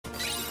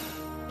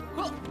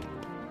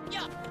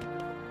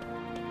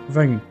If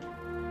I can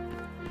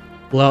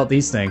blow out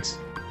these things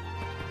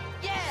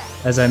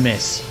as I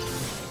miss.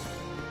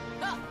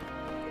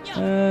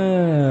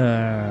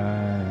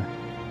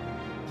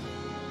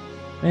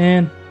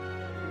 Man.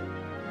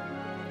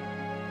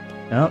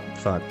 Oh,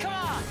 fuck. Come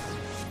on.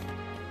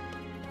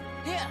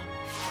 Here.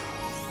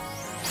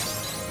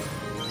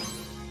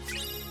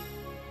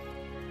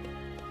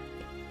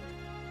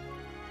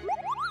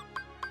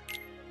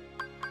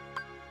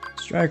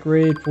 Strike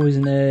raid,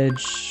 poison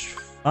edge,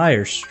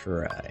 fire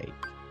strike.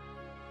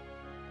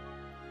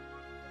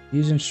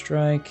 Fusion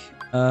strike.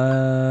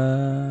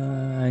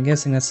 I'm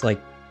guessing that's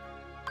like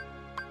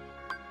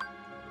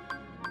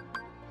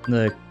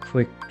the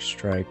quick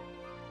strike,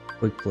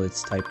 quick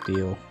blitz type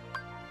deal.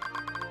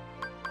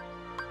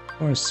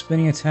 Or a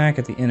spinning attack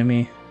at the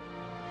enemy.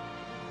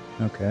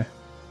 Okay.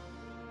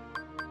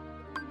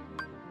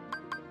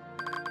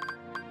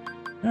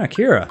 Ah,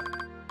 Kira.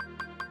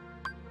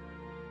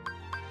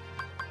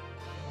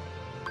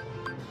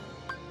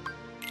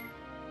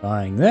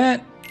 Buying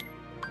that.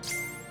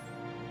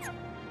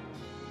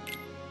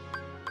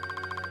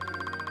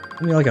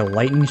 Maybe like a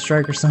lightning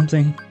strike or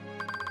something.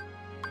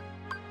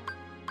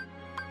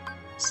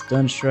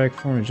 Stun strike,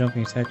 form a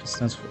jumping attack to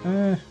stuns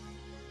for.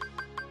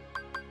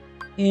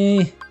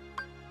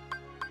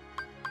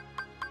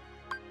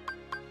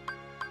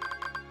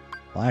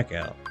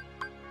 Blackout.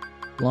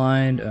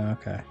 Blind.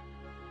 Okay.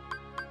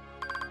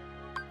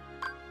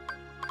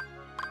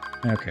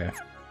 Okay.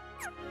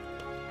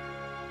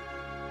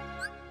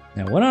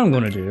 Now what I'm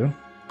gonna do...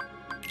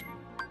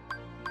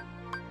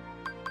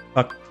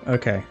 Fuck.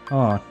 Okay.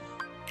 Hold on.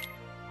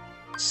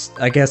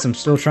 I guess I'm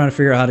still trying to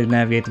figure out how to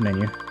navigate the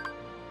menu.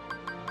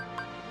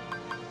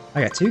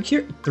 I got 2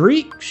 cure...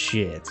 3?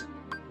 Shit.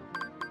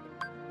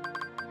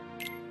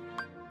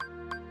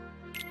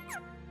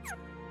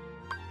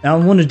 Now I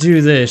want to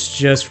do this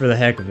just for the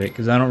heck of it,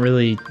 because I don't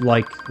really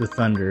like the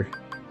thunder.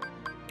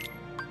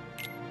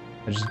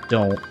 I just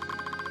don't.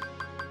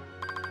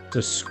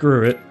 So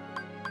screw it.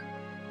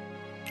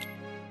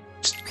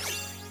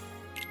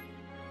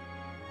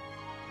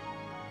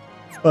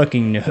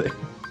 Fucking knew it.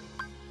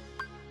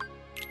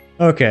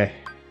 Okay.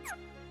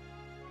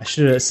 I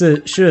should have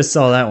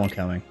saw that one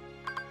coming.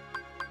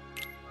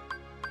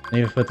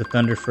 Maybe put the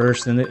thunder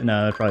first, and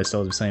no, it probably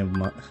still the same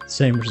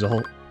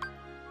result.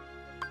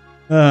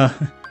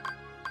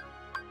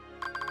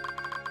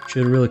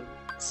 Should have really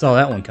saw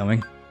that one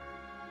coming.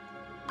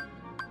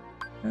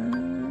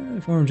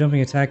 Form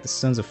jumping attack, the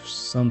sons of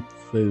some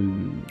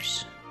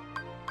foes.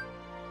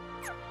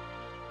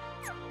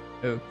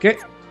 Okay.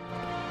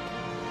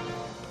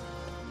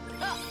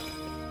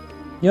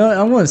 You know what?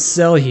 I want to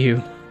sell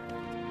you.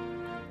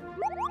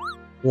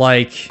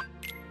 Like.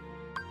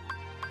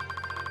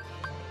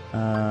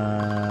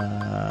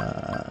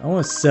 I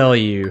want to sell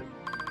you.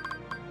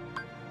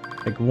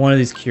 Like one of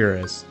these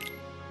Curas.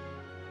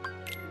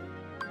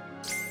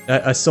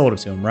 I sold it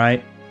to him,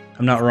 right?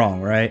 I'm not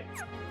wrong, right?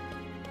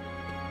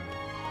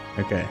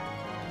 Okay.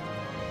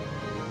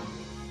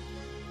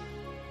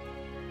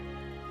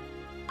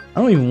 I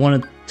don't even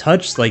want to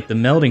touch like the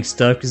melding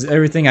stuff because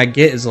everything I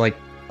get is like,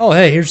 oh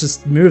hey, here's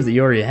this move that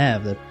you already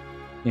have that,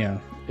 you know,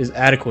 is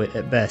adequate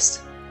at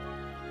best.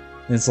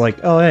 And it's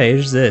like, oh hey,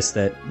 here's this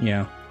that, you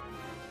know,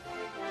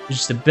 it's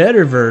just a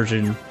better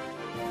version,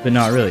 but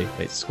not really.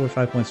 Wait, score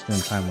 5 points within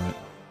the time limit.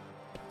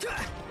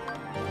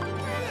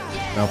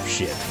 Oh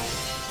shit.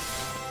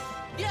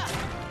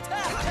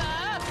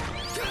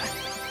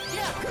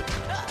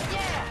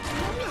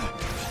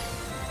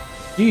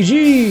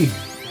 GG!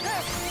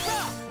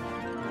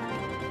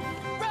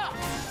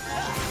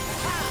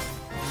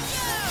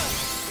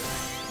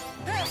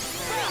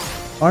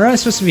 Aren't I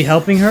supposed to be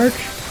helping her?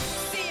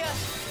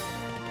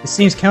 It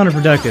seems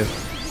counterproductive.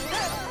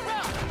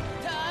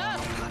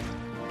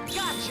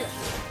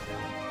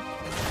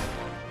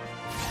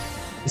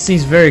 It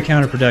seems very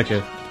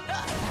counterproductive.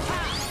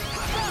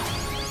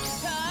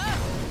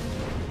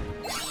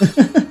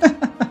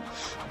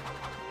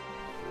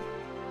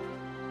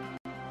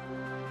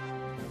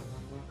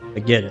 I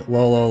get it.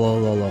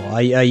 Low.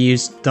 I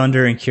used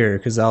Thunder and Cure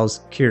because I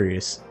was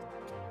curious.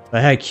 I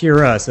had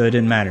Cura, so it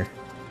didn't matter.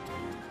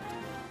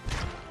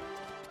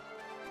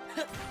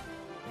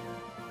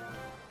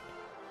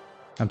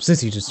 I'm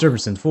sensing a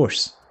disturbance in the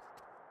force.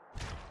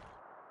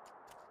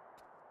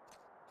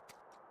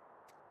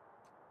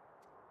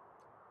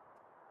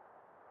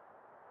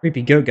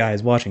 Creepy goat guy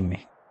is watching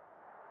me.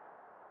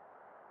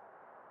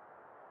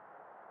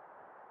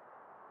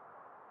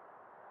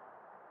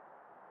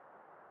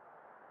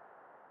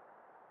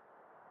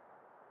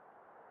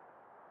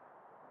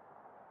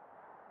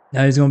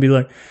 Now he's gonna be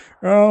like,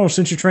 "Oh,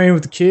 since you're training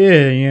with the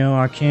kid, you know,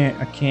 I can't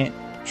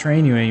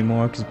train you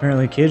anymore because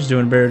apparently the kid's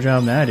doing a better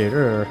job than I did."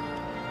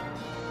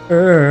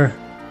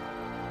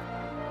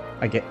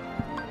 I get,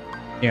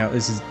 you know,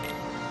 this is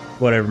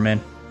whatever,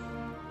 man.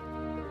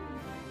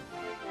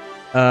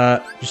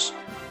 Just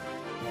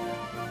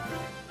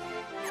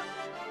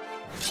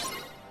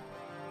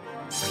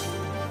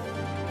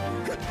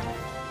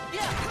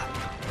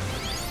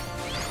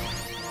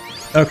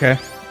okay.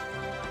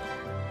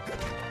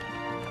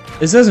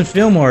 This doesn't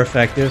feel more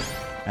effective.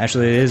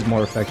 Actually, it is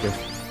more effective.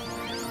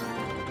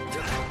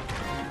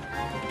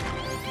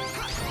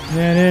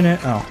 No.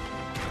 Oh.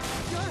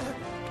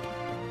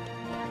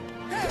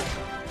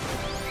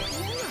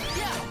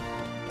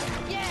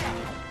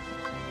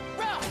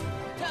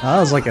 Oh, that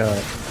was like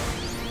a...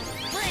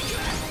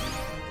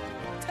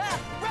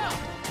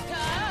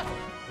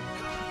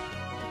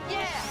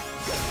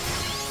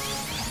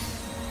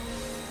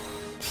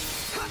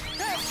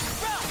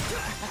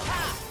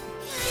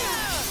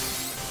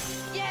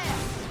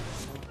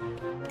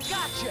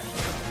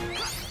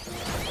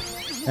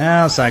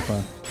 Now,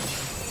 Cyclone.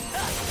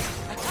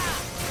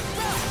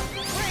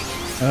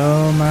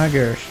 Oh my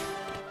gosh.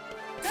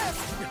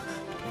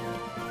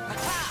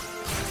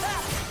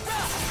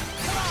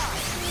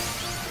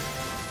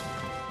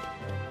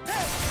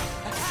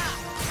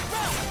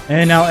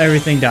 And now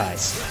everything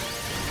dies.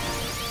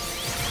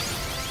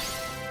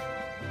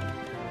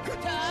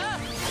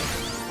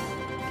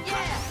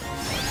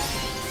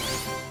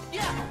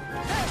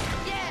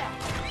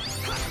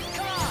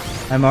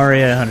 I'm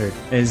already at 100.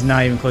 It's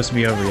not even close to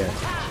be over yet.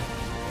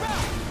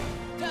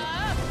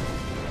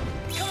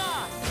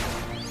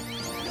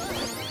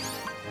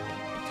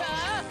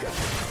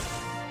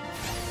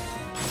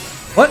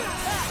 What?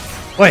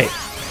 Wait.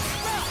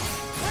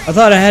 I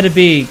thought I had to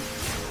be...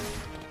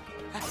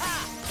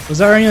 Was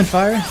I already on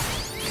fire? I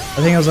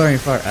think I was already on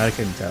fire. I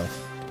couldn't tell.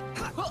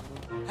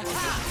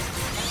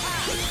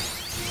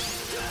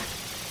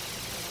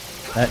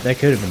 That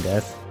could have been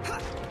death.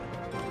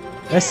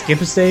 Did I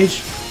skip a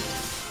stage?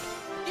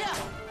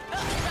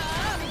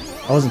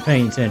 I wasn't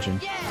paying attention.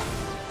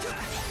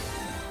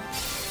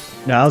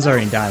 No, I was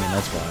already in diamond,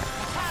 that's why.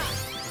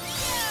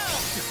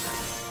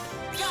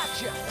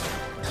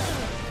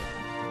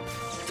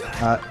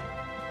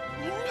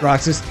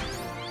 Roxas.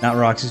 Not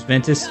Roxas,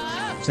 Ventus.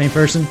 Same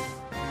person.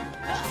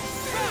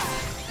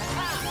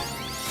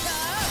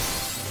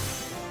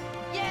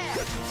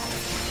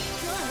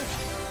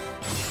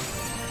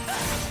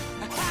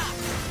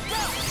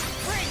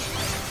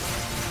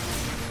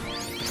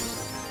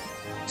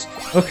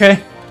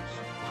 Okay.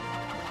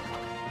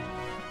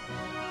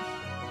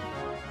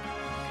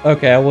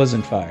 Okay, I was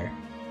in fire.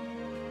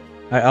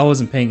 I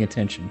wasn't paying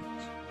attention.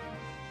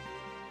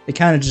 It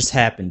kind of just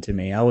happened to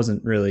me. I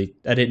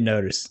didn't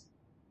notice.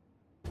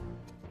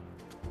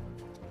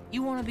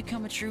 You want to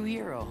become a true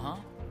hero, huh?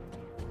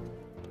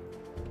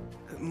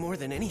 More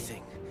than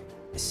anything.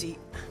 See,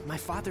 my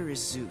father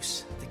is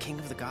Zeus, the king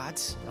of the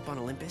gods, up on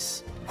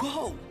Olympus.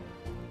 Whoa!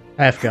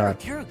 Half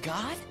god. You're a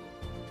god?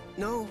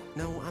 No,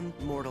 I'm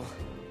mortal.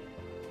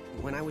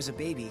 When I was a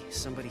baby,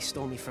 somebody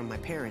stole me from my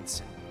parents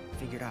and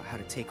figured out how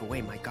to take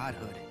away my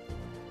godhood.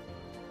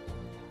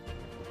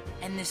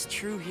 And this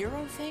true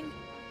hero thing?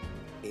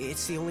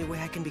 It's the only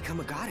way I can become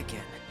a god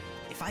again.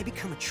 If I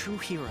become a true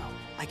hero,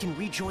 I can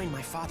rejoin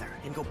my father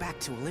and go back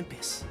to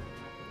Olympus.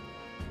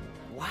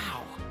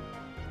 Wow.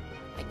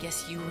 I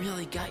guess you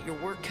really got your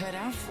work cut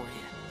out for you.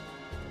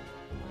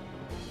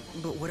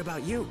 But what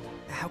about you?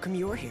 How come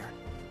you're here?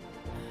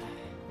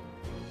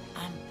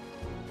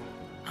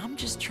 I'm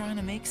just trying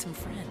to make some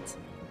friends.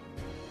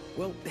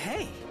 Well,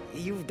 hey,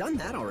 you've done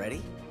that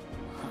already.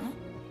 Huh?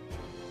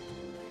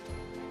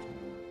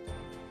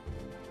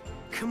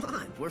 Come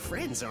on, we're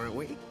friends, aren't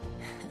we?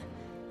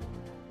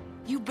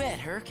 You bet,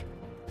 Herc.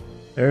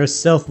 There's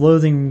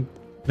self-loathing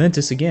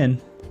Ventus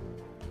again.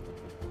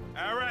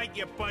 Alright,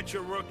 you bunch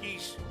of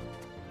rookies.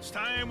 It's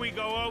time we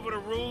go over the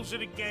rules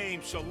of the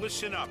game, so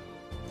listen up.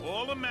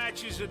 All the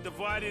matches are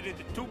divided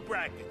into two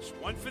brackets,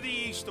 one for the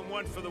East and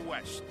one for the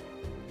West.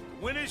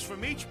 The winners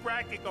from each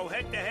bracket go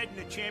head-to-head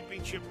in the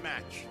championship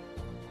match.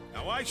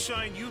 Now, I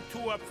signed you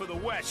two up for the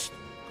West,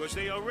 because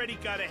they already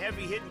got a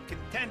heavy-hitting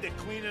contender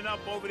cleaning up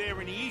over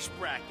there in the East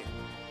bracket.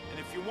 And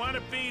if you want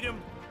to beat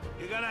them,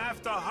 you're gonna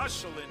have to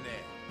hustle in there.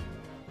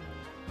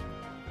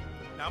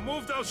 Now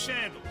move those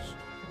sandals.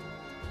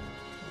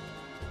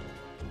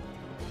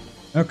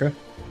 Okay.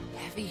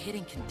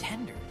 Heavy-hitting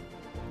contender.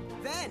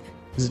 Then.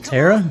 Is it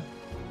Terra?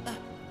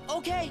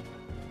 Okay.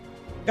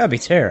 Gotta be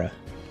Terra.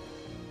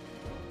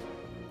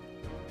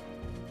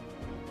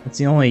 That's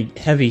the only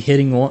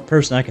heavy-hitting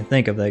person I can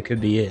think of that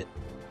could be it.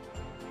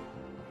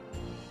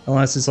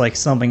 Unless it's like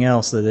something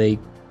else that they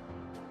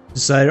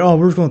decided, oh,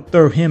 we're just gonna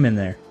throw him in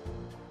there.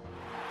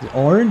 Is it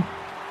Orin?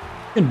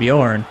 Couldn't be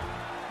Orin.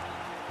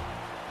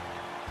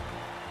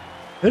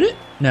 Could it?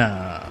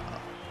 No.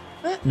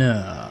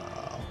 No.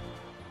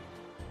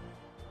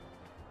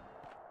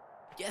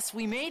 Guess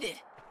we made it.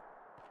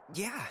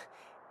 Yeah,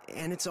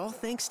 and it's all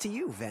thanks to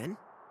you, Ven.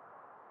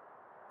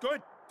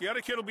 Good. The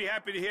other kid will be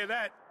happy to hear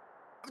that.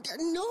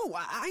 No,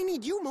 I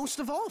need you most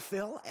of all,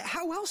 Phil.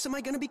 How else am I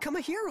going to become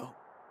a hero?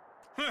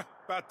 Huh,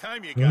 about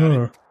time you got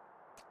it.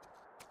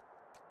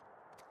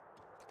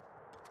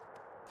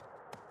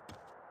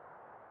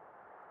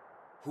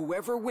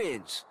 Whoever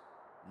wins,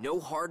 no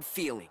hard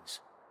feelings.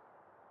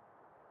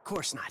 Of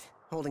course not.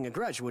 Holding a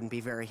grudge wouldn't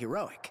be very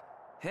heroic.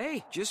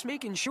 Hey, just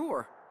making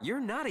sure. You're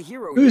not a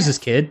hero Who's yet. this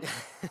kid?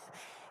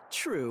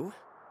 True.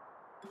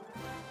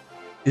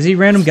 Is he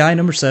random guy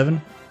number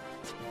 7?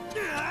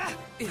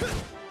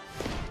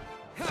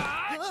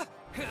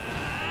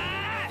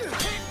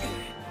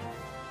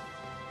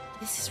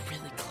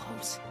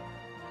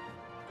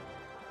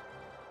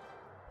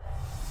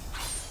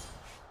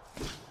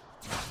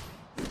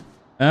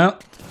 Oh.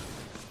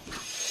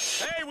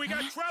 Hey, we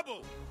got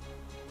trouble!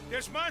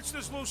 There's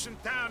monsters loose in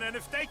town, and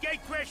if they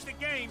gatecrash the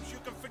games, you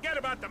can forget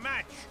about the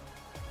match.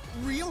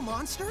 Real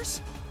monsters?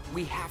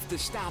 We have to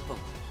stop them.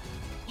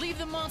 Leave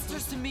the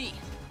monsters to me.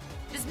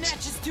 This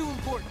match is too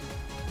important.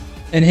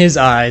 In his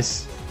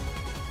eyes.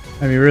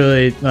 I mean,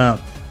 really,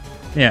 well,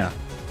 yeah.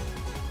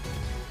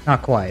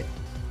 Not quite.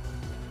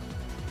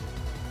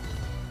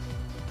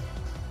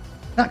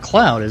 Not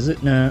Cloud, is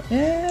it? No.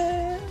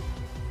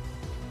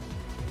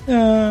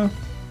 No.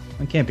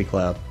 It can't be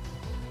Cloud.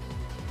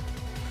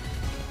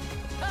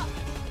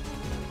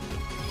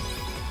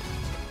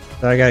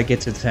 So I gotta get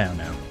to the town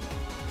now.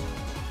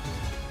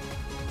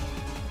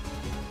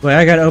 Wait,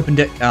 I gotta open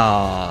it.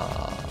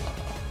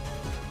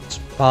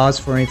 Just pause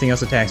for anything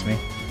else attacks me.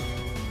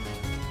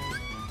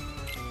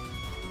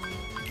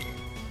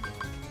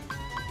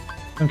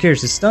 I'm curious,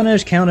 does Stun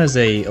Edge count as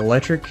a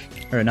electric,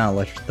 or not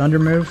electric, thunder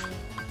move?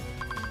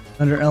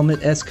 Thunder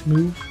element-esque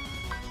move?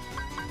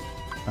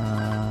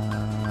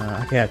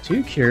 Okay, I have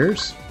 2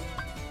 cures.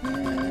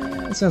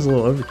 That sounds a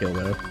little overkill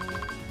though.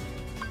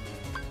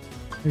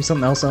 Maybe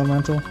something else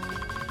elemental?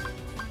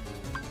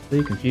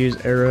 Flee, confuse,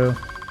 arrow.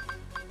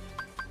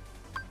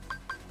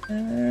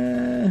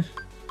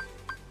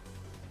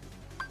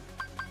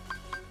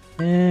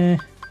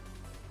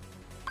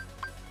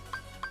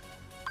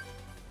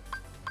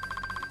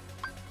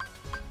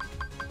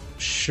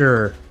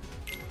 Sure.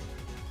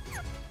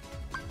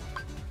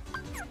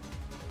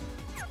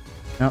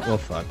 Oh, well,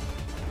 fuck.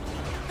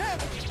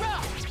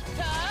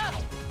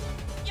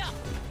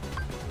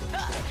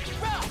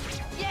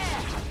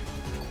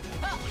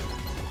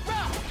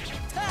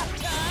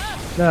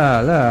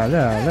 La la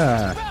la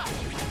la.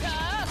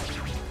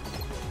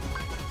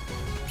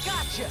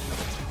 Gotcha.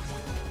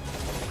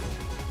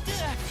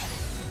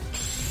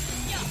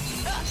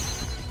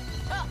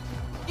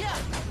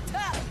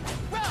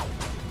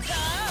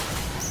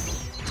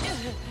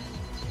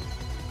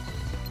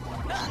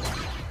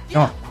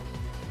 Oh.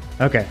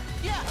 Okay.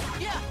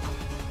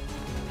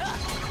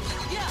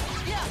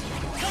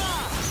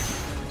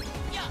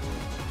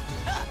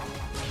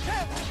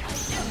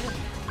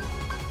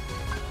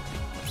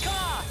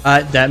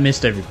 That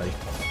missed everybody.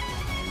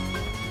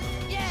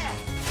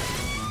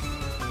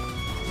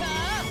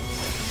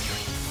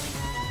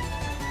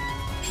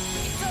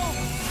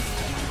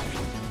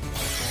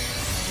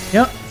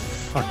 Yep.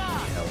 Fucking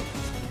hell.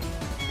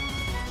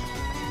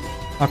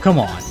 Oh, come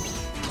on.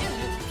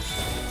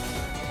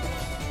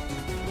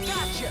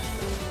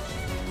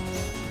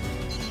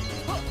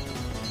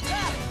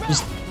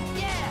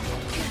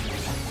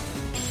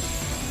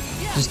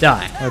 Just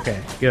die.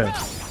 Okay, good.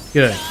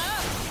 Good.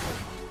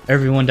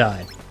 Everyone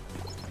died.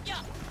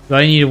 Do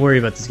I need to worry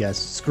about these guys?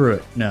 Screw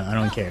it. No, I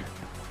don't care.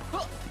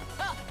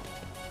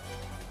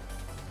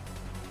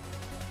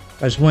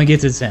 I just want to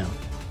get to the town.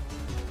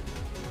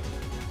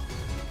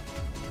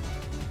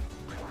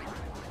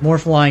 More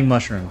flying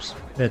mushrooms.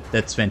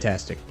 That's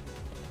fantastic.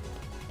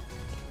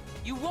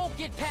 You won't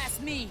get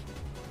past me.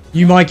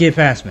 You might get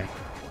past me.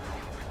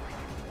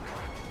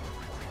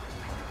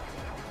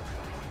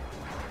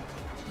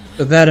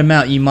 But that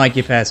amount, you might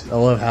get past me. I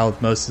love how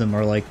most of them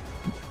are like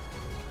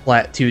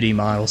flat 2D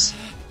models.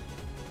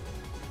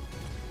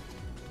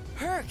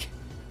 Herc,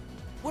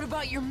 what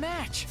about your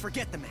match?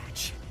 Forget the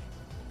match.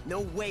 No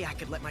way I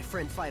could let my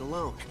friend fight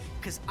alone,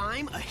 because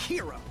I'm a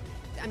hero.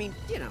 I mean,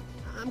 you know,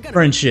 I'm gonna...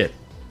 Friendship.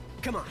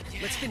 Come on,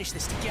 let's finish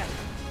this together.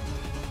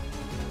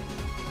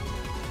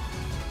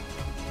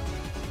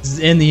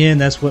 In the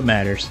end, that's what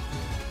matters.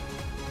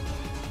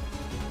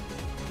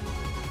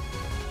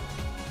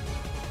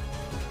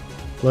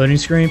 Loading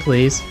screen,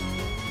 please.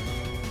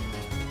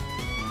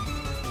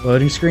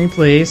 Loading screen,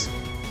 please.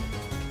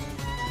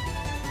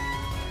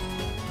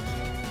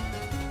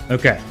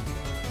 Okay.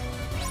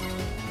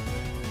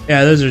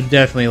 Yeah, those are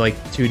definitely like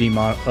 2D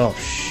mod. Oh,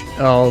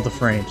 oh, the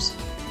frames.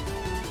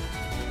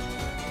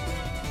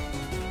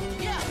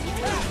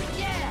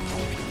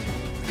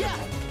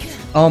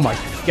 Oh my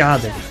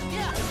god, they're...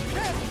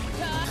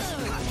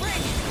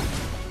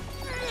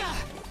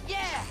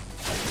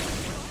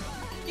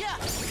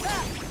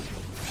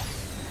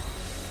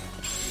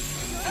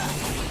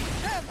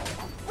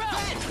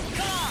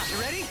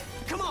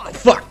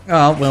 Fuck!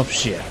 Oh, well,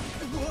 shit.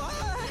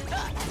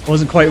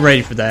 Wasn't quite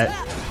ready for that.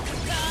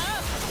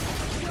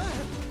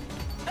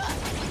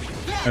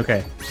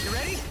 Okay. You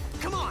ready?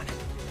 Come on.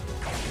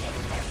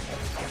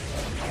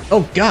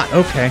 Oh god,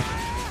 okay.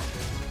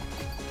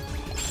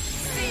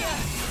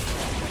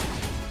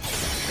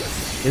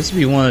 This would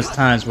be one of those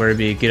times where it'd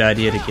be a good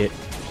idea to get...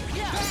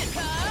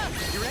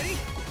 You ready?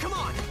 Come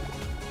on.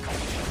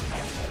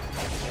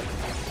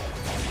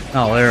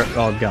 Oh, they're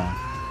all gone.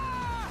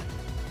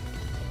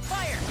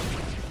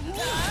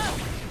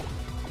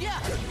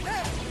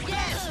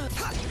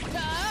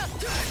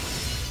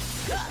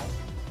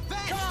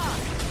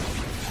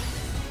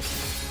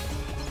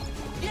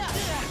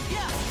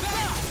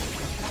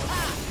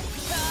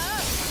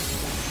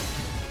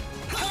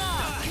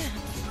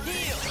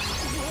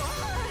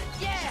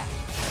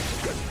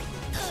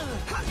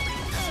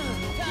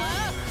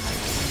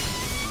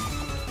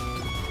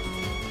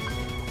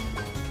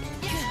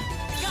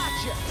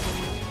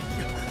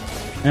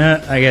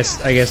 I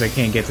guess I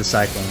can't get the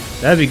Cyclone.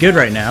 That'd be good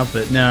right now,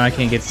 but no, I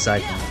can't get the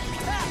Cyclone.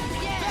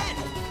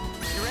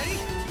 You ready?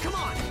 Come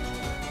on.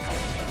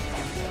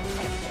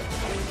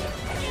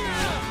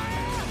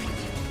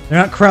 They're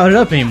not crowded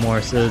up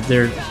anymore, so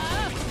they're...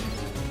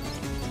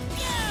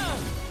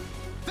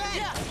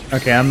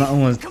 Okay, I'm the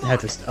only one that had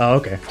to... Oh,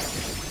 okay.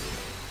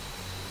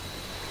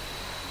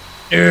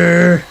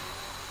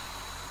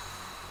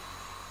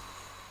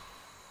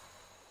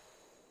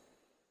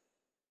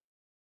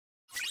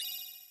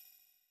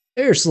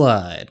 Air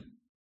slide.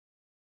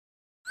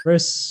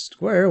 Press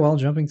square while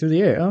jumping through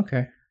the air.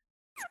 Okay.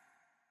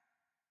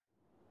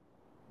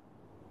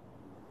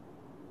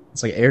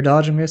 It's like air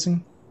dodge, I'm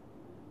guessing?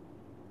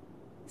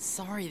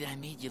 Sorry that I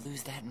made you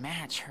lose that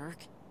match, Herc.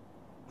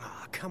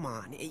 Aw, come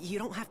on. You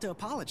don't have to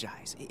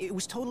apologize. It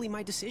was totally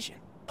my decision.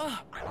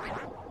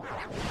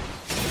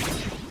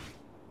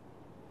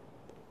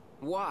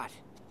 What?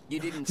 You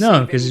didn't No,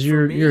 save because any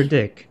for me? you're a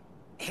dick.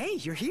 Hey,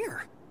 you're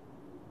here.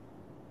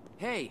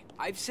 Hey,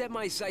 I've set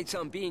my sights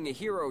on being a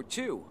hero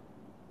too.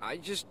 I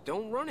just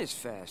don't run as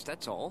fast,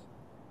 that's all.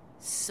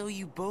 So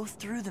you both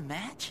threw the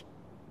match?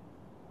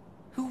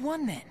 Who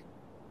won then?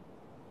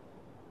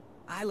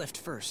 I left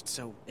first,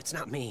 so it's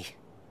not me.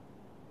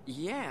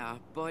 Yeah,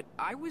 but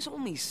I was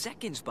only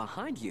seconds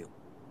behind you.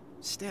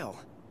 Still.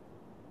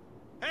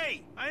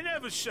 Hey, I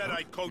never said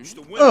I'd coach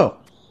the winner. Oh!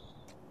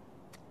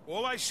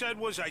 All I said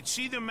was I'd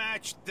see the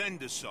match, then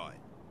decide.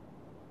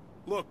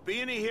 Look,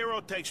 being a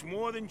hero takes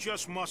more than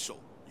just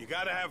muscle. You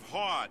gotta have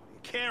heart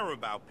and care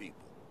about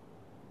people.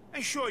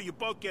 And sure, you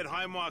both get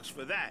high marks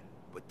for that.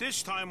 But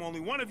this time, only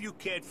one of you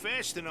cared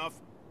fast enough,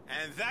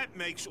 and that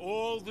makes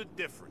all the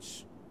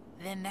difference.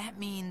 Then that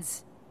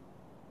means...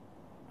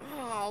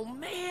 Oh,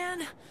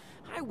 man!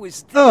 I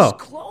was this Oh.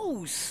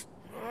 close!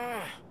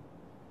 Ugh.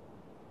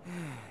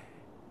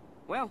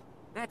 Well,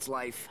 that's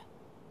life.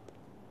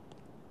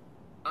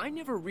 I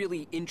never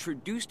really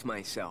introduced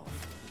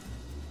myself.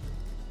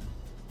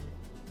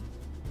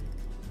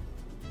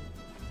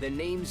 The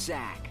name's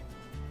Zack.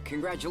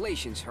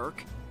 Congratulations,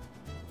 Herc.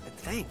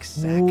 Thanks,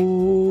 Zach.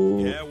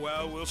 Ooh. Yeah,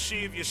 well, we'll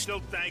see if you're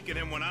still thanking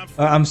him when I'm...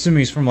 I'm assuming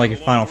he's from like a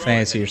Long Final road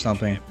Fantasy or ahead,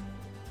 something. champ.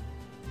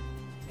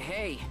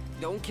 Hey,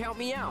 don't count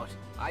me out.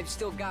 I've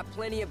still got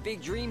plenty of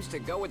big dreams to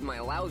go with my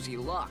lousy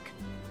luck.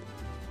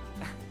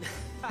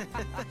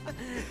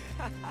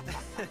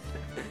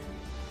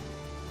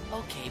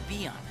 Okay,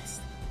 be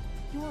honest.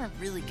 You weren't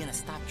really gonna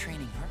stop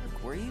training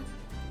Herc, were you?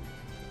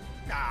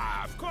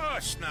 Nah, of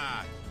course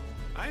not.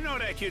 I know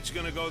that kid's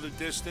gonna go the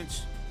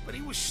distance, but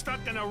he was stuck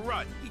in a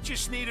rut. He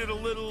just needed a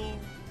little...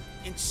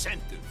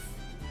 incentive.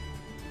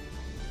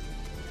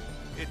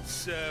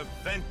 It's,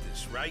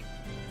 Ventus, right?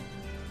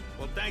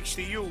 Well, thanks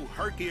to you,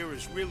 Herc here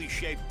is really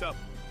shaped up.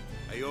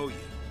 I owe you.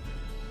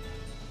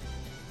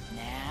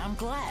 Nah, I'm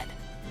glad.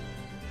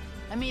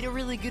 I made a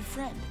really good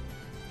friend.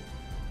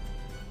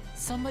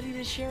 Somebody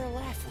to share a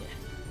laugh with.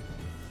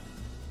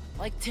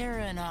 Like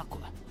Terra and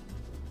Aqua.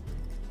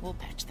 We'll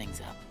patch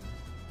things up.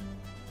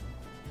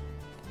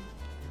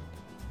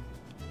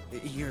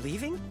 You're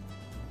leaving?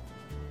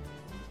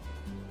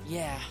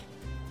 Yeah,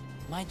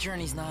 my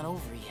journey's not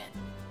over yet.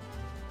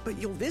 But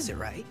you'll visit,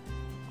 right?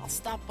 I'll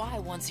stop by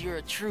once you're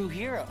a true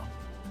hero.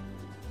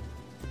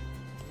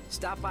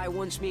 Stop by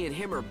once me and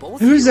him are both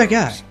Who's that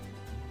heroes. guy?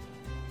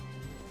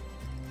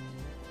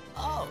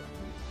 Oh,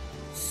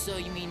 so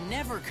you mean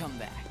never come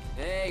back?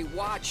 Hey,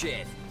 watch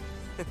it.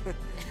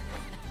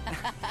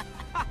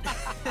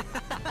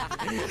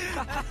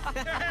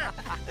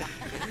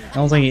 I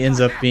don't think he ends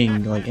up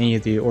being like any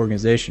of the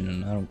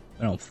organization.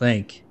 I don't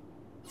think.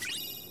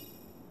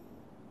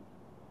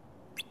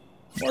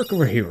 Mark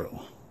of a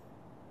hero.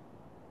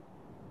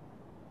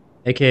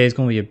 AKA is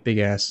gonna be a big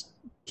ass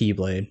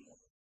keyblade.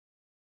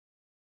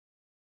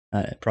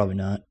 Probably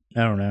not.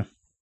 I don't know.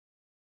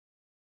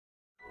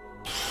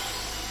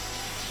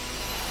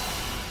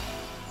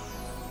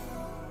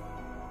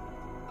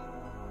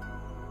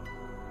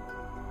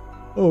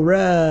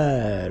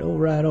 Alright,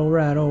 alright,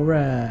 alright,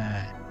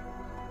 alright.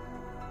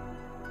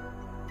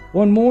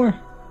 One more?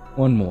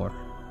 One more.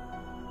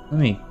 Let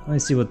me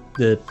see what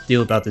the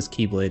deal about this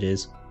keyblade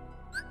is.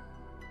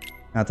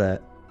 Not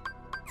that.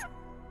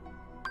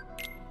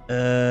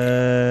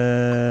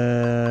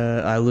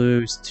 I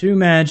lose 2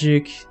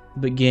 magic,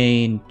 but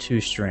gain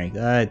 2 strength.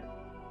 I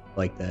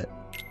like that.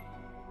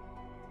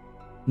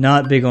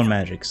 Not big on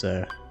magic,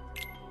 so.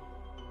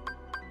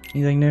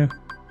 Anything new?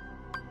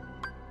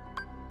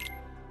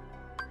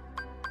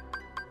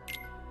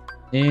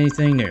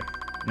 Anything new?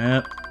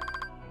 Nope.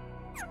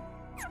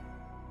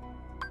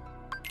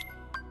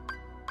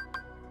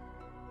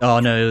 Oh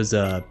no, it was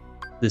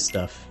this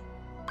stuff.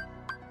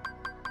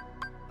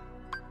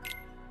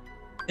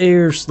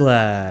 Air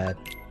slide.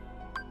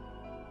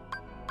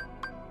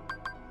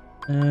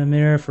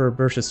 Mirror for a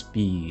burst of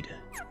speed.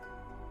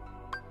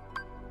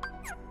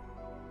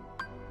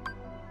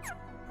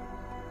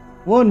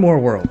 One more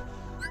world.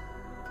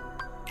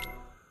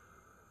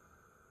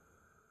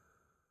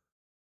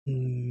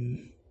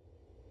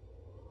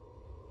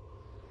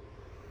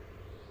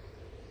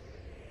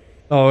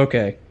 Oh,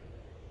 okay.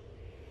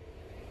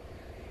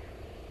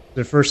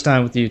 The first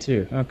time with you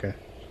too. Okay.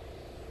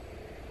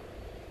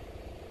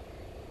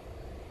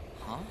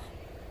 Huh?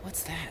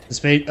 What's that? The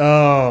space.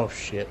 Oh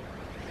shit.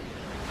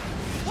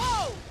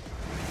 Whoa!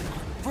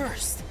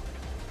 Burst.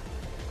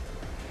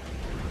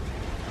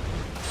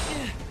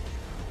 Yeah.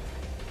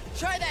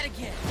 Try that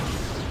again.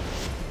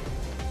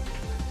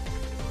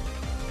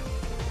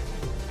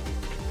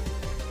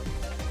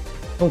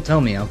 Don't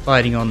tell me I'm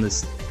fighting on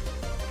this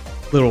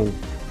little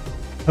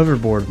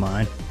hoverboard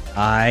mine.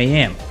 I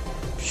am.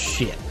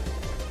 Shit.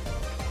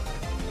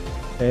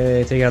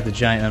 Hey, take out the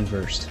giant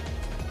unversed.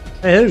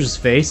 Hey, there's his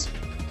face.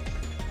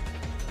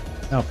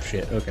 Oh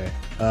shit, okay.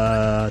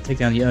 Take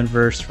down the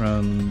unversed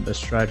from the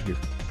stride of your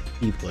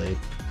keyblade.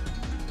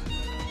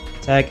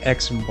 Attack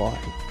X and Y.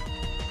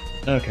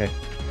 Okay.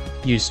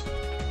 Use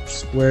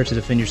square to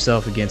defend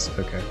yourself against.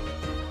 Okay.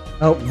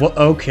 Oh,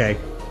 okay.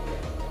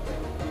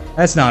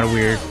 That's not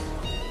weird.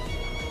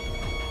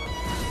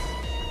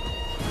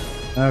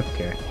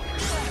 Okay.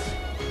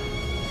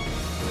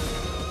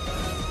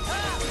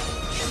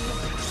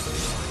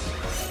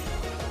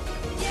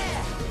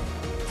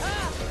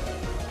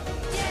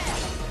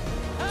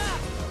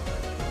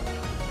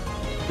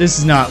 This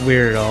is not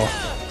weird at all.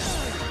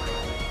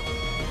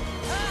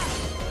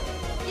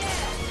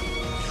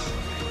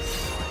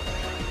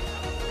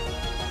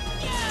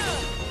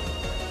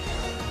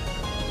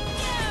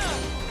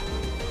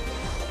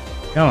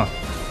 Come on.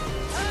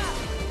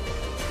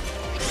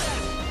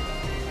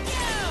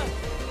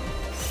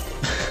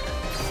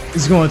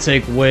 This is going to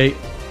take way...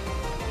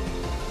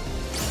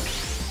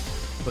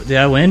 But did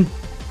I win?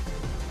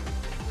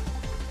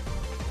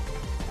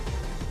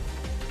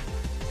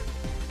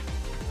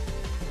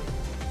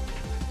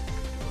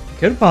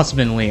 Could have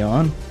possibly been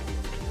Leon.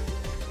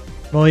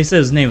 Well, he said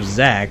his name was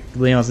Zach.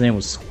 Leon's name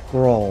was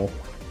Squall.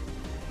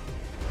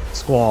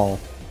 Squall.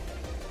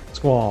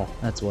 Squall.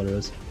 That's what it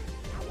was.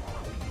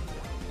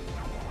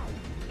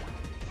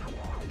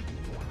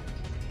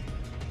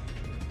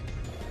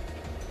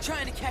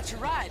 Trying to catch a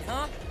ride,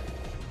 huh?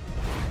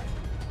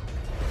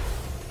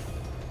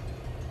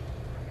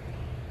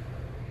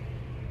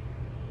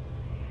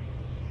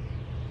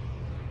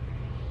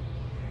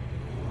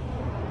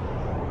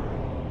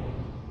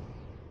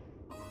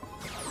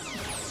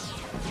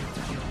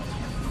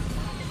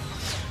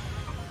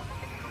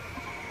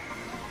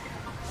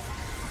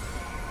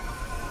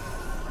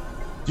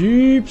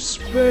 Deep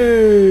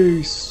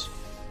space.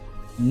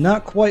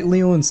 Not quite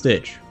Leo and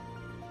Stitch.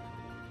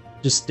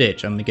 Just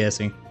Stitch, I'm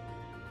guessing.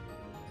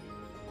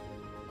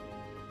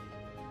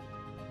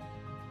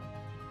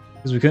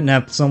 Because we couldn't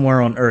have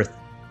somewhere on Earth.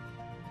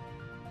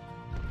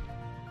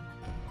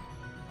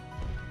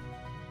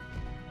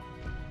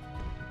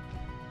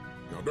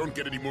 Now don't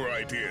get any more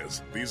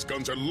ideas. These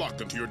guns are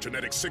locked into your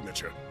genetic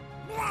signature.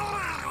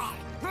 Huh?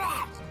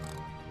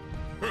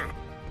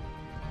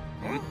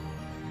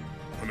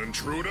 An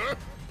intruder?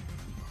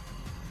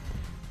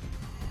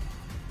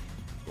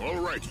 All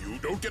right, you.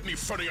 Don't get any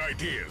funny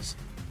ideas.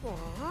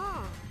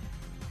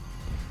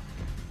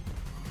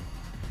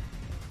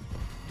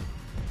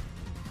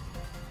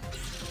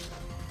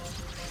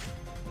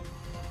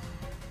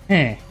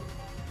 Heh.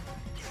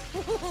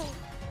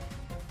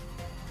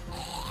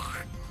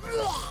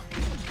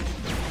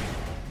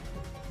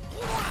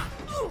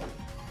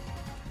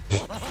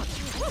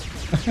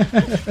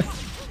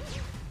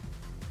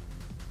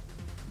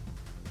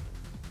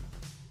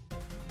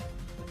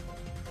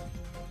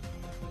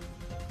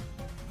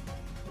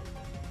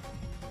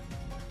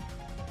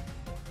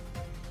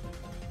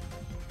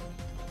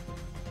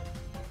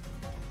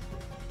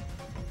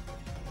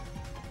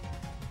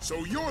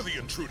 So you're the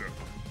intruder.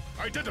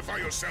 Identify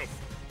yourself.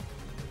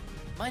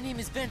 My name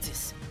is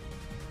Ventus.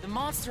 The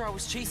monster I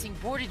was chasing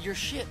boarded your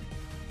ship.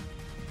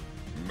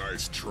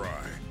 Nice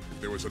try. If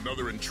there was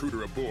another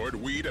intruder aboard,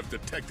 we'd have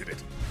detected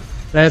it.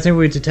 I think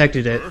we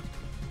detected it. Huh?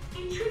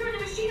 Intruder in the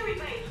machinery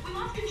bay. We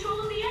lost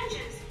control of the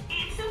engines.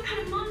 It's some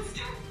kind of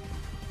monster.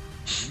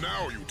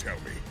 Now you tell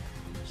me.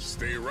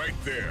 Stay right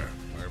there.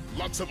 I have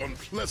lots of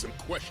unpleasant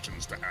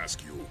questions to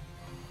ask you.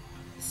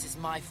 This is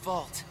my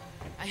fault.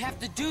 I have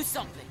to do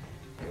something.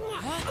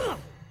 Huh?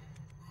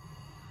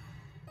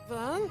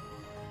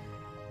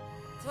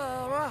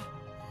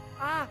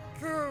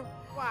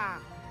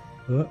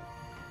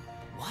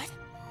 What?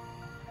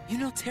 You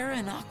know Terra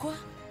and Aqua?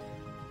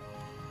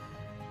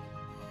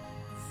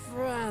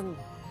 Friend.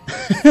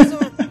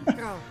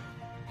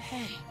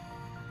 Hey,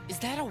 is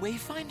that a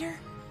wayfinder?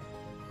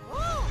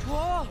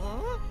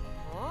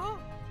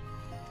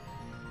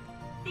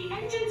 The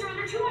engines are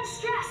under too much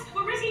stress.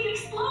 We're risking an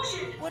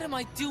explosion. What am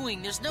I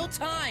doing? There's no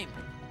time.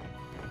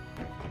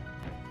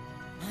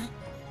 Huh?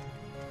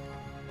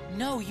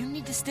 No, you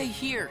need to stay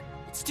here.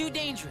 It's too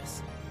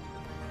dangerous.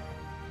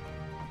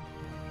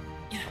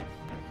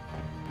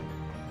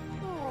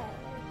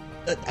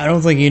 I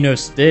don't think you know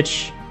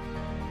Stitch.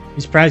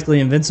 He's practically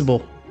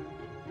invincible.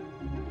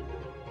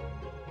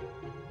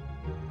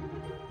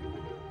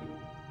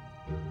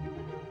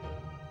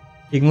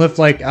 He can lift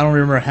like, I don't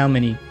remember how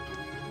many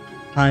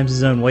times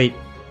his own weight.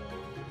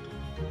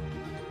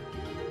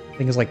 I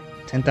think it's like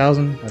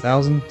 10,000,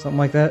 1,000, something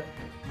like that.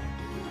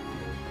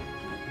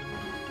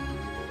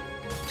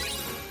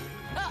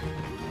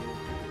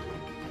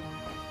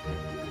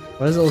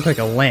 Why does it look like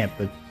a lamp?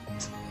 But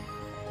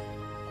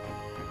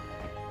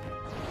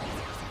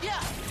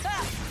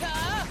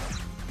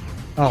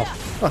oh,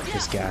 fuck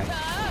this guy.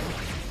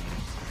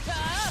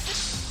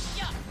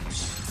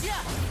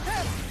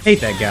 Hate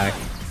that guy.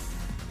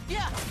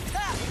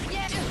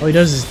 All he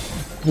does is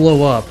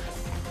blow up.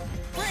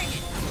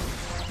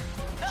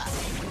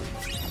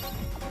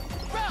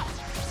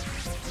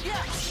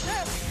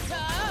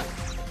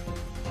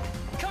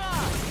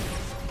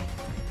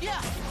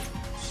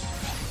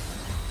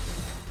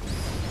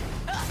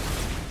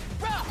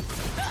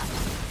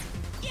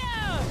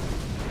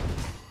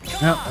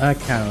 No, I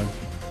kind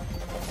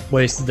of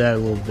wasted that a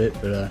little bit,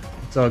 but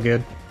it's all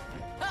good.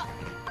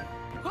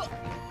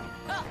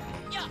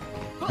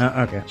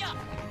 Okay.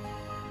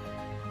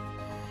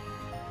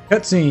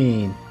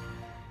 Cutscene.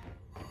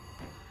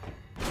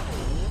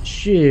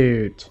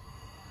 Shoot.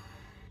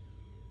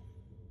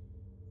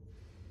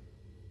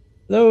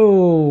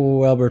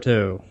 Hello,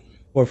 Alberto.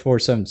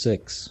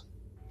 4476.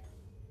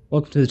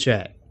 Welcome to the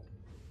chat.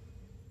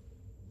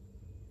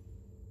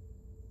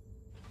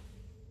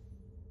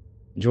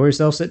 Enjoy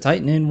yourself, sit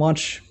tight, and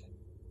watch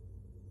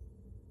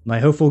my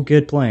hopeful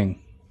good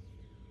playing.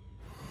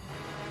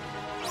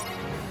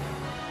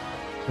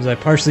 Because I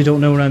partially don't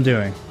know what I'm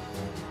doing.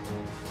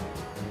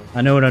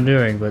 I know what I'm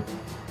doing, but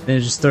then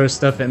it just throws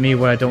stuff at me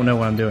where I don't know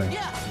what I'm doing.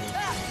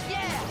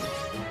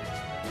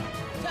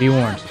 Be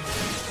warned.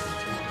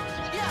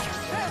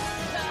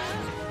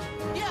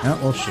 Oh,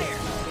 well, shit.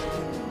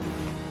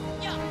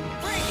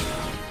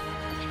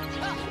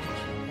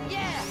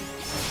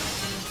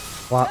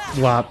 Wop,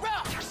 wop.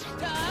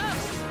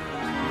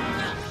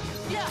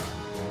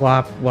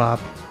 Wop, wop.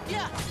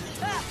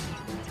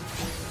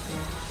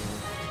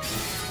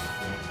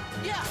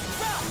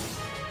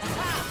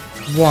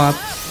 Wop.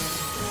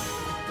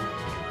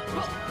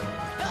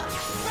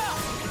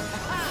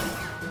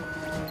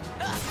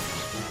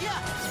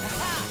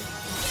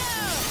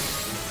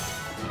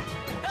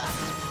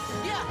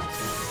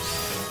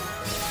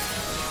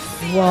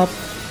 Wop.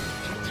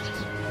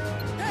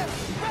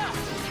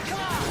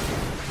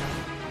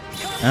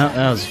 Oh,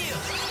 that was...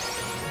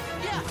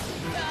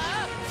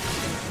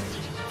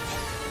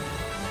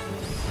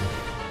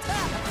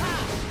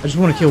 I just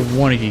want to kill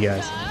one of you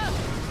guys.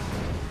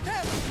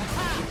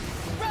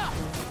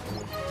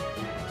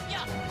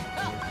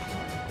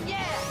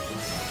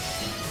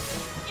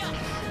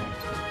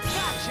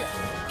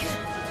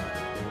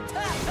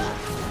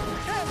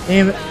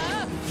 Damn it.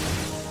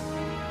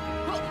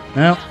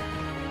 No.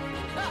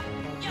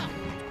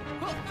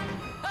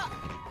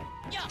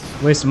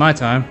 Wasting my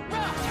time.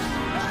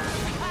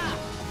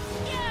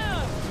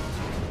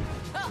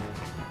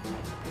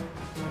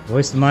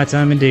 Wasting my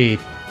time indeed.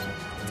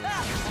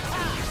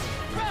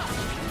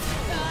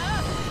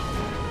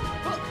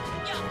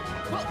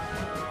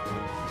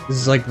 This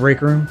is like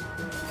break room.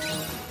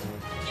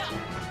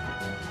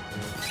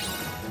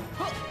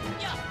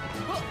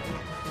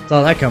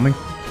 Saw that coming.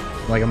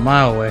 Like a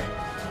mile away.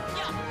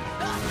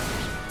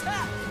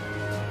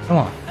 Come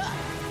on.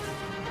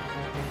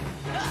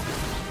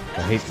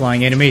 I hate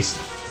flying enemies.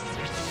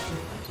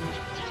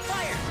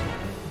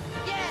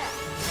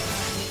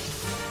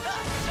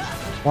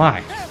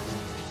 Why?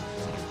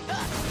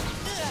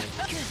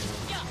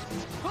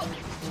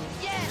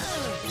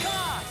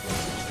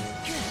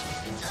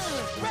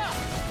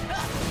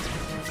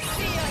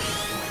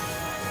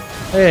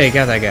 Hey,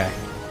 got that guy.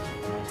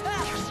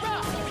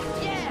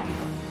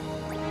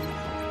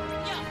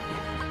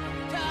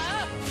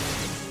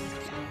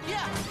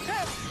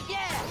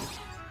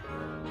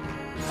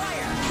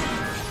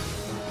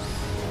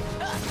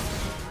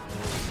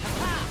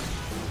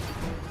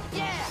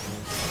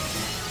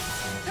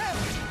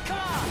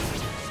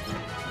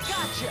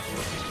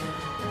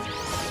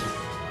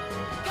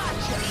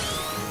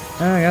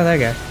 Oh, I got that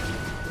guy.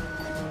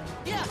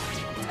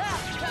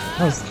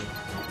 What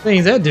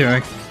thing's that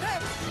doing?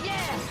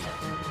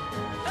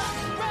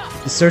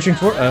 He's searching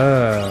for.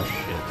 Oh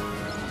shit!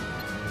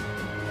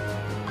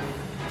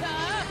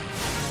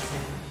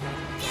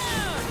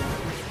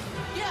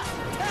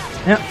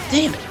 Now,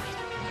 damn it!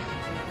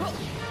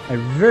 I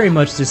very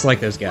much dislike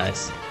those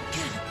guys.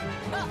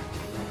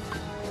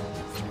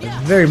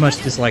 I very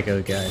much dislike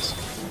those guys.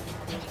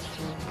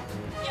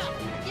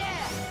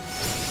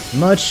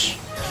 Much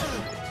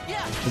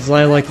as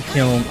I like to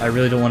kill them, I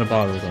really don't want to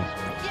bother them.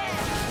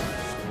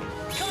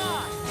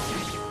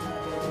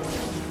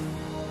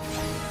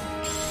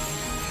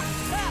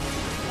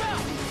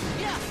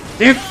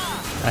 Damn!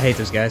 I hate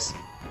those guys.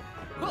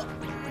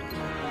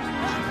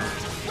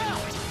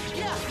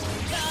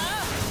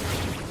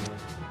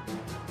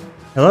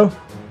 Hello?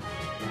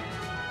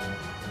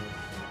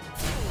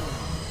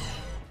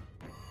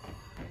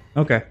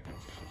 Okay.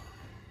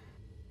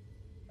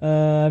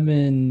 I've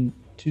been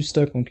too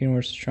stuck on Kingdom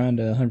Hearts trying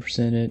to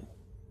 100% it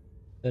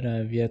that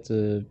I've yet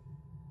to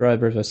try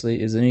Birth by Sleep.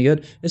 Is it any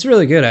good? It's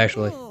really good,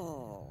 actually.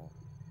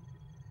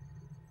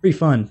 Pretty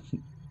fun.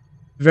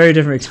 Very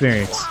different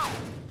experience.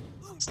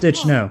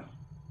 Stitch, no.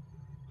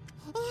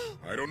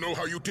 I don't know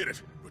how you did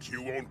it, but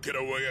you won't get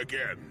away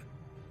again.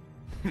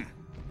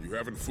 You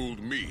haven't fooled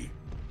me.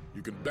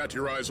 You can bat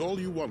your eyes all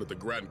you want at the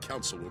Grand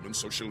Councilwoman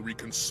so she'll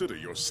reconsider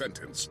your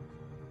sentence.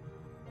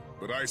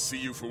 But I see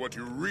you for what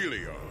you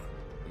really are.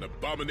 An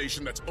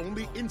abomination that's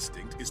only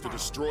instinct is to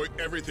destroy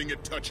everything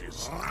it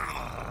touches.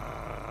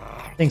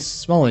 Things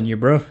small in you,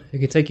 bro. It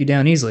could take you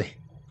down easily.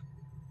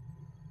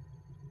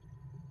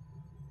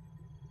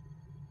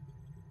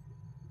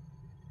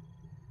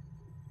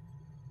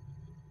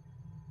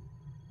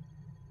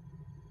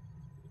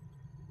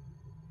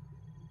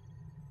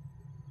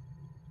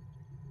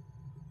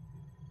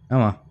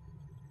 Come on.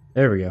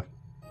 There we go.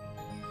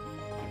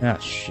 Ah,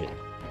 shit.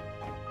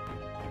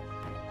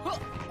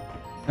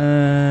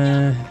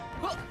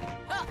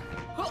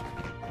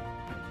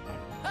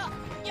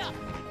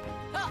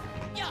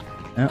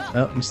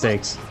 Oh,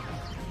 mistakes.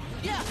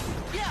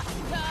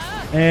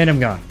 And I'm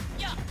gone.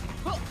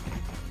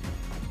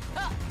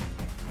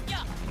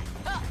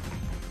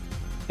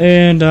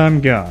 And I'm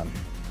gone.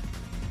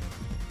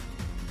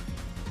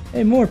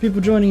 Hey, more people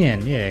joining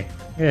in. Yay.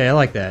 Yeah, I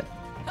like that.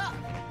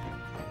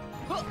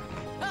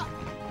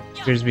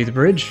 Appears to be the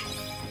bridge.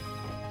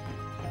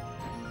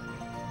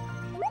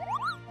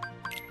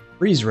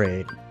 Freeze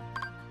raid.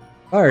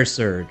 Fire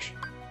surge.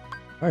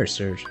 Fire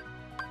surge.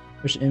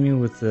 Push enemy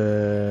with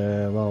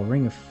the while a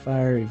ring of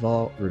fire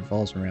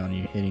revolves around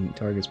you, hitting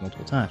targets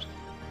multiple times.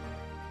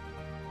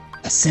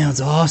 That sounds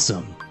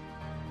awesome.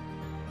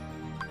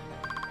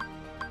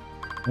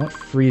 What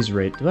freeze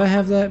rate? Do I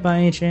have that by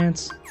any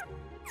chance?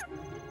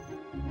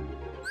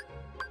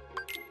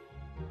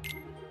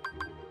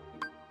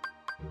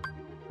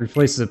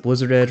 Replaces a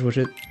blizzard edge with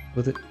it.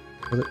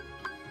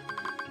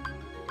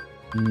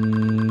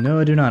 No,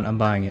 I do not. I'm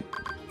buying it.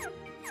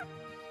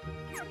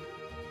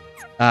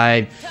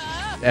 I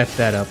F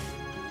that up.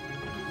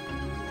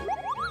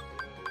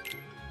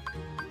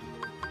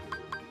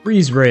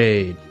 Freeze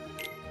raid.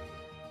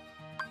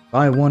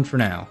 Buy one for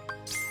now.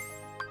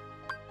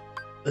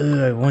 Ugh,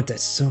 I want that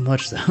so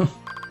much though.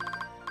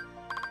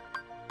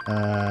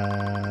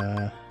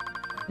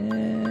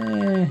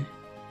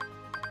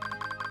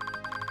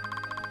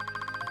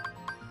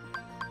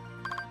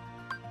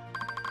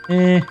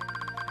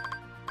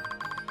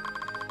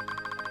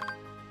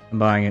 I'm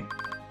buying it.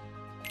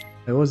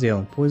 Wait, what was the other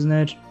one? Poison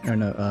Edge? Or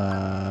no,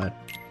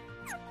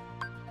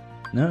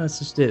 no, that's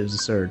just it. It was a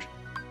surge.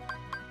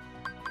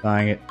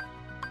 Buying it.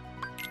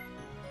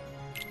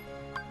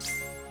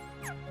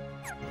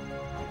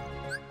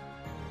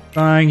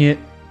 Buying it.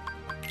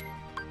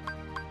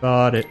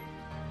 Bought it.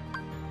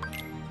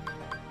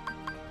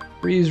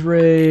 Freeze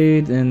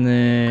raid, and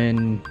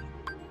then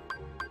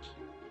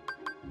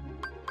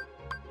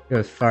go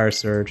with fire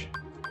surge.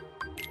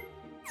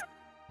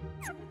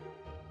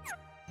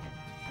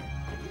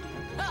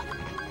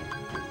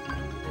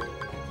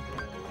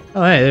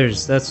 Oh hey,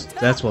 that's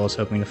what I was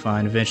hoping to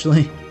find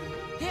eventually.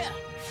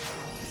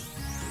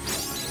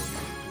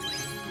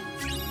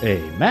 A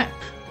map.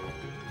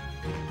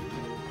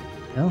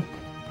 Hell.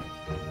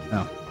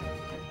 Oh.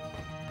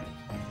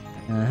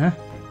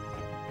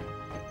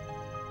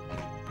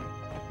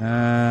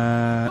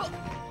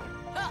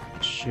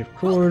 Shift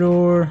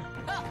corridor.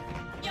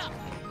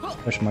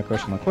 Question mark,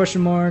 question mark,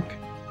 question mark.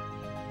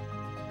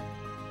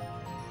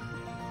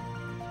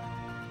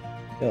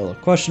 Got a little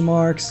question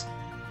marks.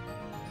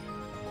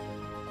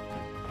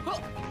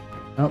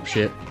 Oh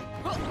shit.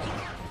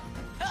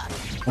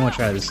 I wanna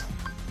try this.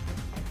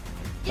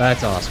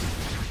 That's awesome.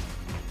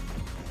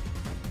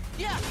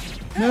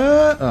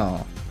 No!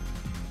 Oh.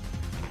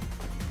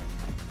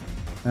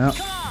 No.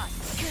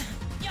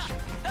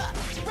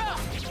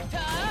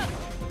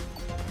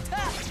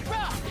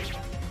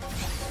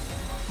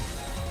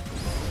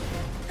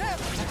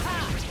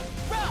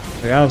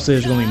 Okay, obviously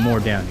there's gonna be more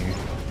down here.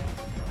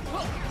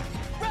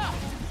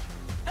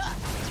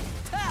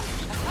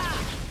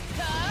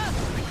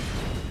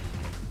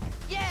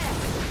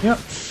 Yep.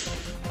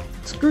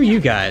 Screw you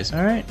guys,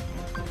 alright?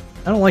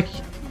 I don't like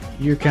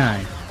your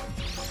kind.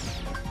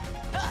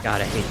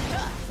 God, I hate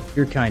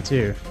your kind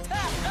too.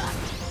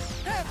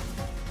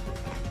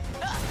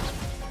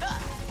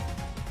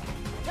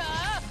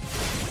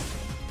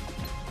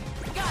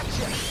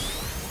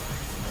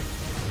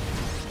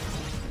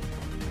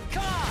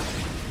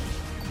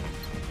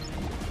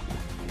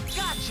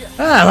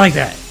 Ah, I like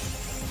that.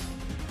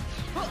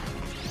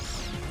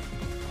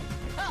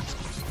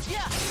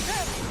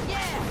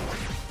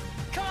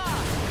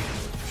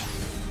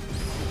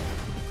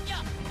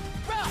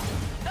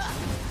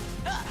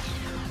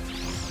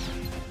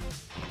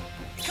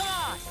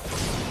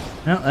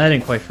 No, that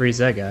didn't quite freeze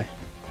that guy.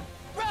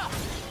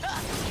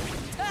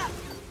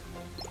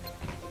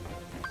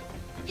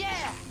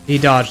 He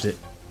dodged it.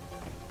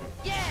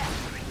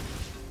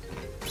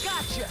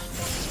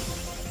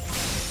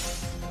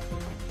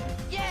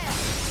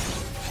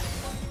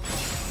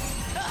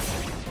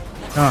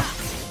 Oh.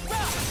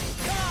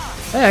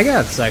 Hey, I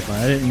got the cyclone.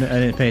 I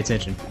didn't pay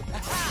attention.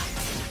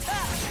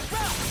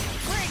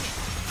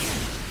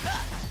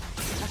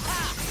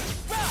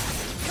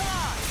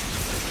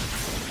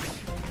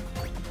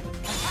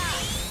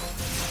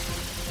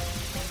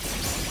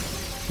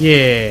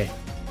 Yeah.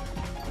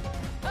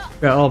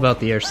 Forgot all about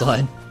the air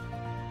slide.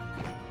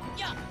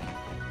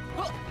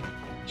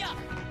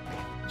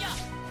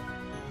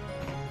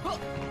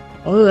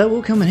 Oh, that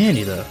will come in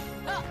handy though.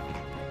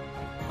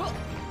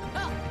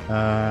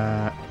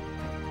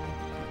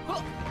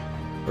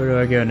 Where do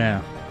I go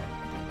now?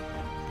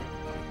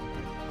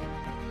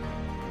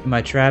 Am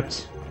I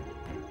trapped?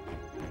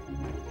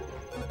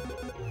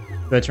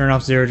 Do I turn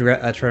off zero?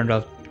 I turned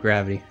off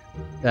gravity.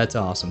 That's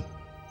awesome.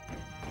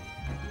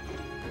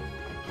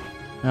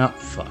 Oh,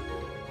 fuck.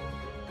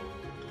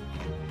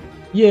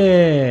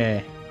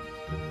 Yeah!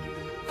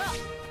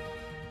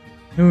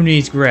 Who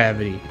needs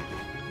gravity?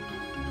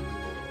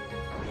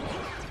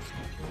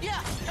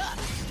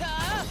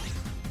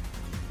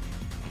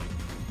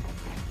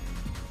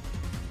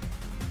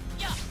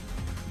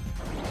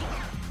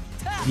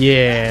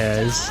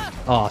 Yes,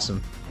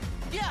 awesome.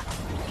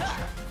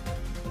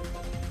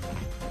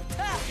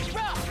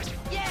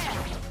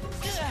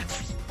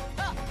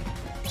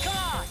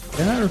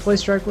 Did I not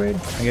replace Strike Blade?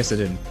 I guess I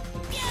didn't.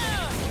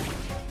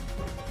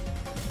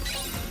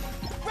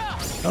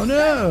 Oh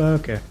no!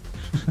 Okay.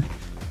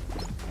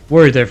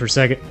 Worried there for a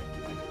second.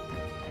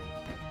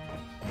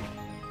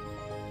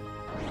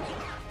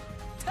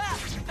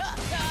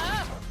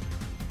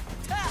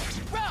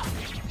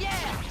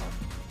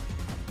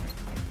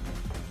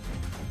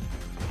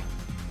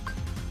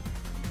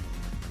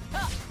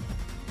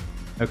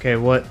 Okay,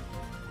 what?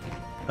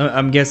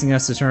 I'm guessing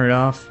that's to turn it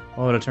off.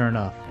 Why would I turn it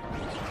off?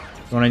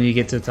 When I need to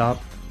get to the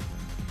top?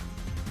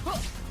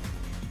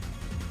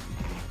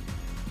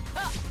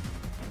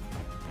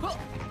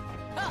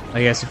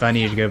 I guess if I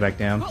needed to go back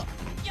down.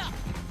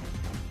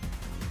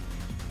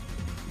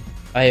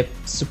 I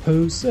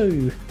suppose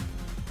so.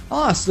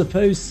 I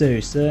suppose so,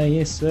 sir.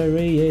 Yes, sir.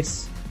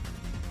 Yes.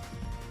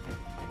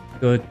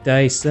 Good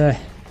day, sir.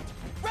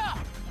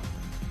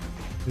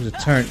 There's a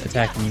turret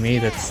attacking me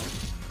that's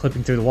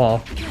clipping through the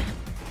wall.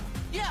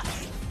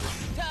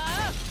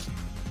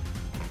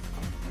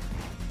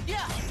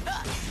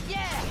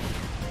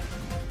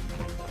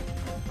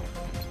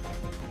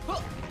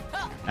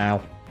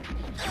 Ow.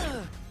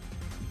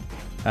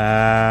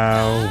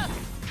 Ow.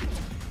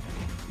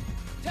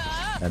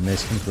 I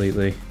missed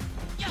completely.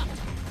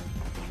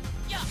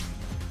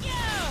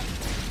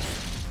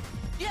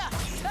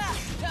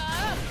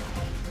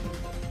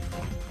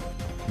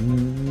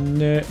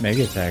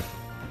 Mega attack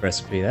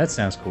recipe. That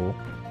sounds cool.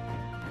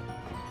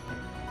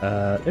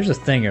 There's a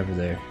thing over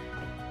there.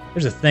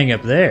 There's a thing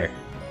up there.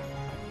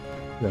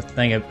 There's a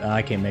thing up.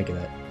 I can't make it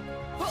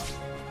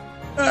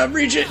that.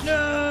 Reach it!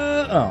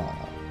 No! Oh.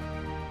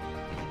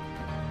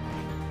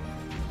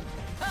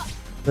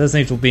 Those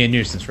things will be a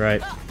nuisance,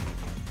 right?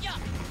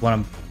 What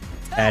I'm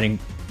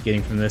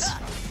getting from this.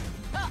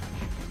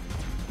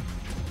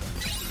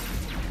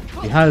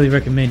 We highly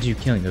recommend you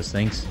killing those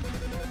things.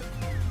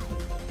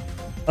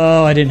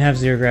 Oh, I didn't have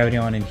zero gravity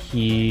on in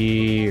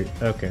here.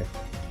 Okay.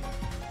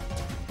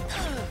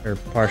 Or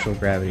partial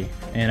gravity.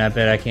 And I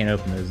bet I can't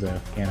open those though,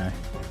 can I?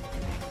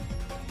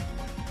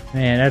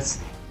 Man, that's...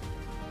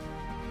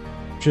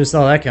 Should've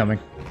saw that coming.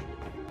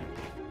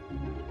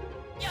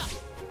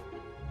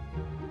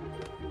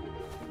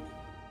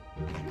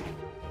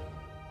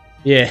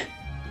 Yeah.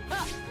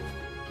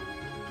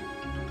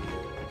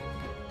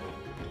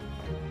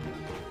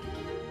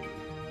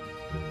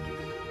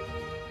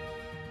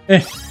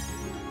 Eh.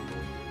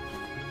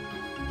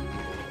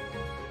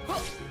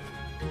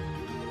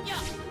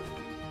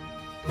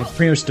 I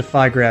pretty much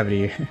defy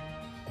gravity.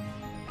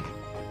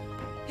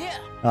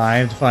 I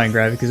am defying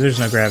gravity because there's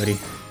no gravity.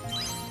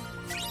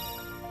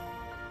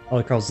 Oh,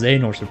 it calls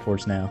Xehanort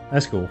supports now.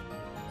 That's cool.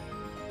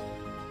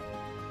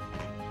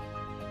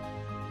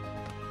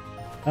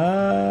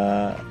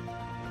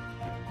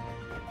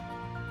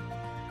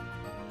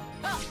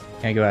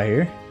 Can I go out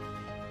here?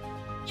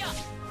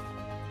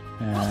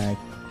 I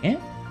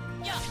can't?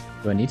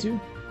 Do I need to?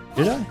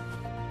 Did I?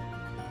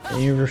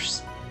 The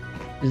universe...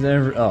 Is that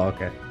ever... Oh,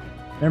 okay.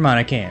 Never mind,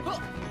 I can't.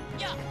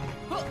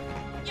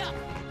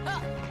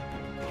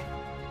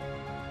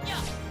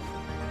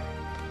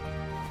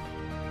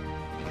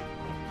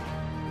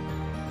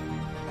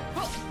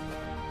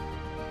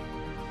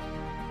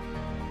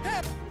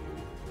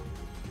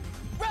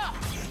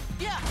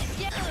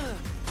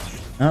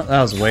 Oh,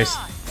 that was a waste.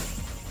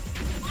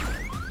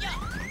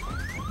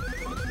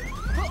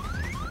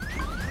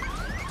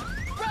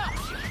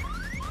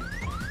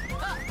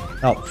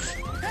 Oh.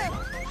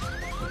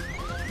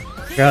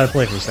 Got out of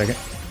play for a second.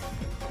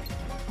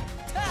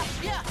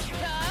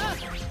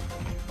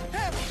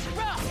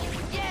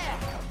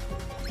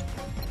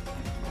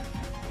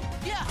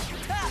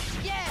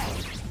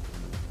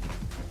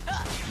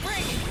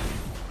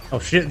 Oh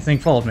shit, the thing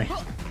followed me.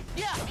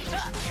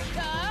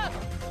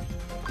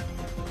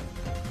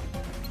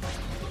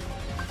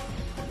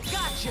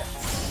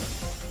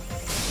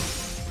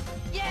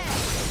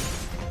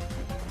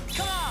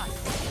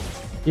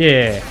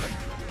 Yeah.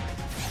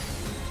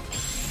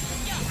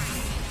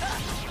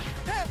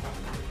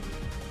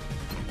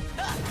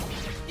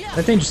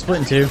 That thing just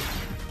split in two.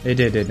 It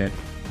did, didn't it?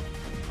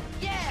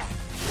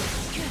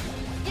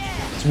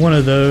 It's one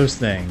of those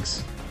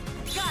things.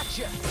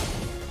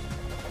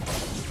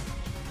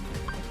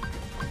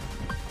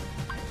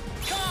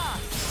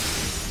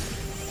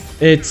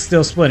 It's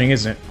still splitting,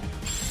 isn't it?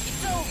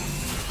 It's over.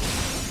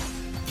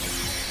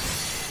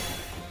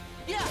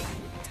 Yeah.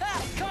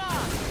 Ta, come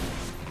on.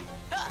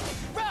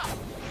 Rock.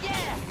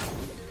 Yeah.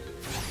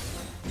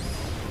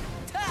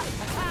 Ta,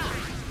 ha.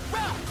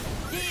 Rock.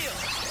 Heal.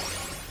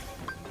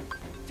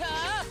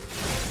 Ta.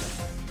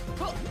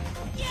 Huh.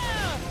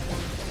 Yeah.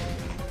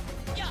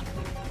 Yeah.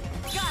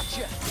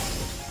 Gotcha.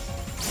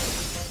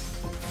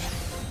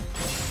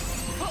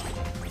 Huh.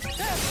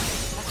 Ta,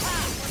 ha.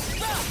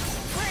 Rock.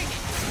 Bring it.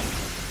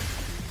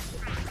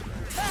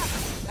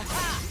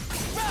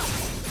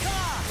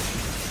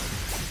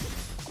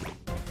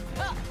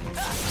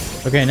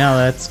 Okay, now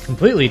that's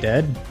completely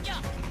dead.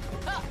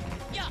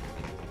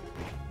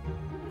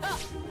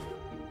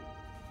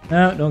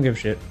 No, don't give a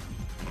shit.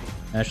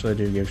 Actually, I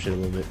do give a shit a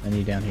little bit. I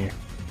need down here.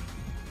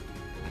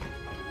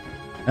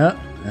 Oh,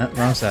 no,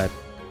 wrong side.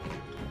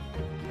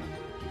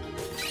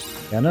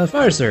 Got another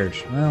fire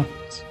surge. Well,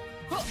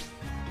 that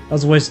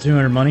was a waste of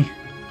 200 money.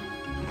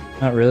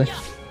 Not really.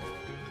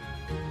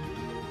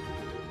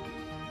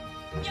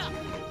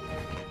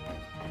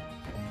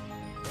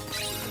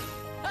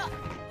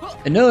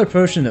 Another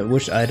potion that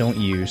which I don't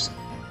use.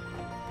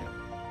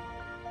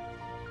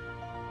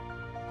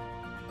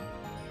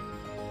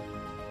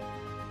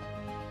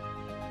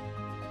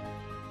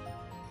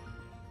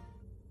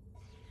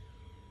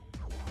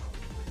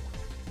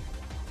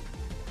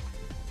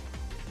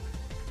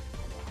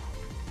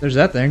 There's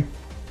that thing.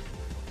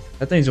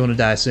 That thing's going to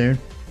die soon.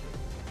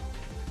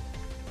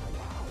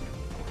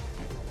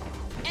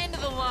 End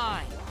of the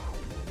line.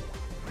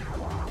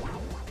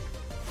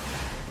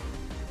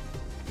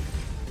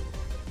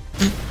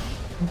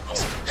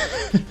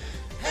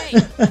 Hey,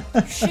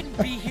 you shouldn't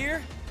be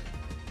here.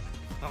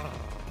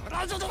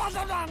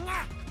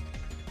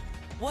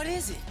 What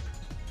is it?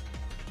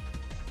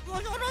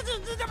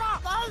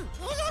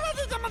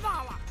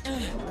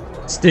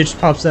 Stitch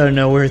pops out of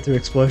nowhere through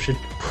explosion.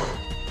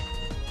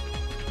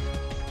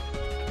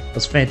 That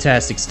was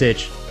fantastic,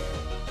 Stitch.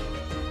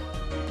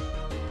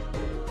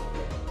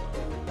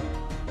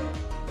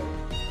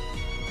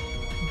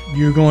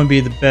 You're going to be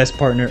the best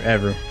partner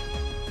ever.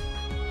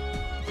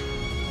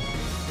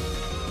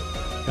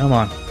 Come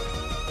on.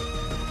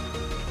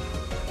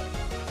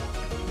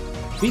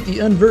 Beat the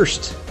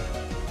unversed.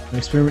 When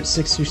experiment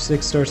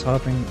 626 starts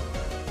hopping.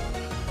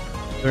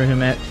 Throw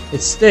him at.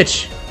 It's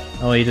Stitch!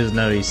 Oh, he doesn't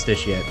know he's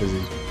Stitch yet, does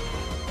he?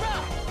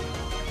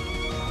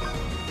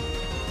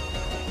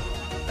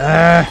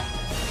 Ah!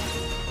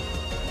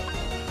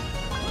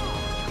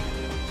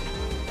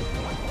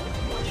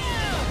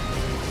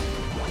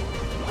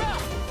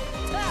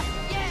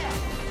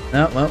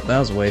 No, well, that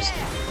was a waste.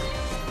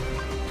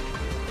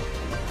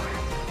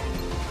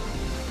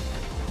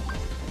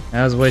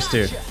 That was a waste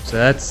too. So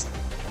that's...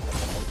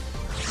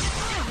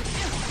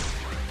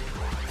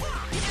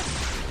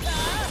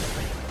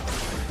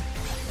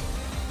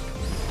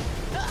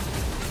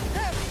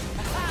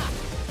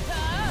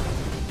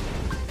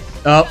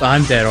 Oh,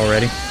 I'm dead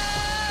already.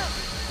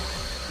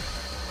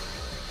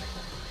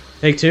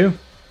 Take two?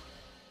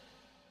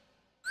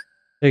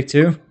 Take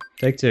two?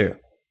 Take two.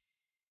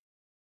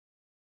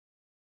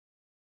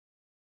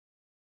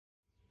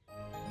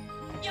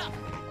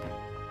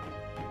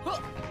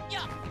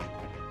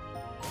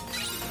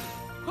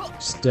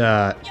 Just,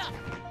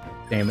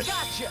 damn it.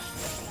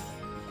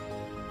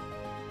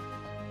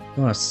 I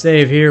want to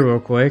save here real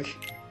quick.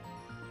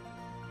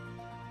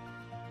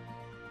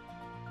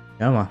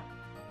 Come on.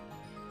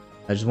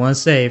 I just want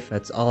to save.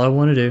 That's all I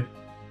want to do.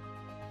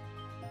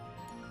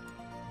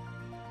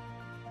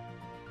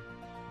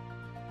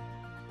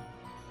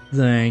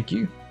 Thank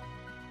you.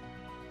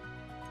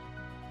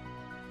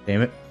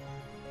 Damn it.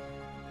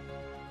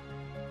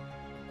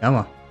 Come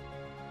on.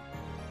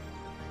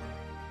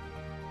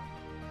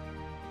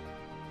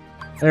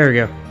 There we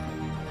go.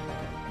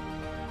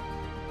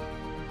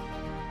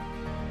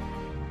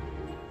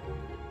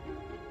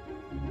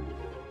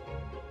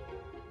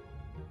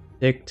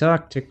 Tick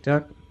tock, tick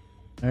tock.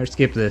 Alright,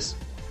 skip this.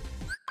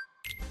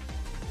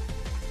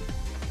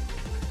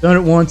 Done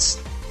it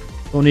once.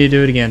 Don't need to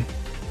do it again.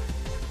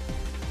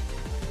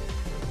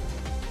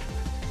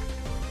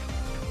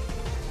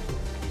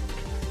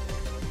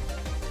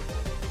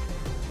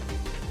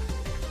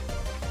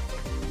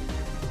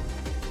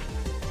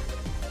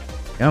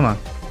 Come on.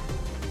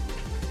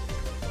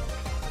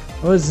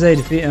 What does it say?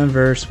 Defeat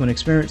Unverse. When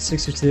experiment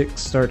 626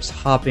 starts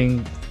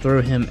hopping,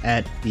 throw him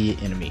at the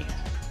enemy.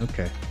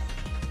 Okay.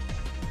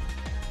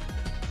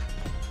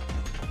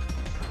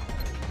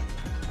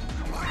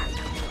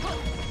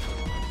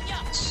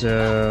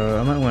 So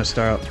I might want to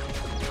start out.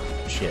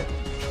 Shit.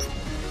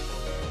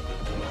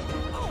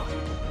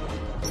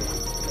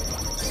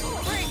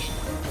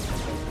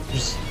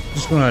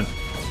 Just want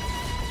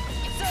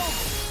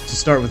to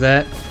start with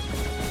that.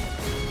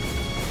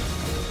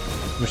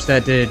 Which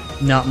that did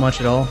not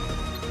much at all.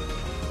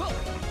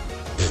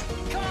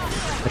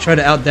 I tried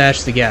to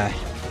outdash the guy.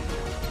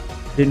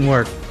 Didn't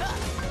work.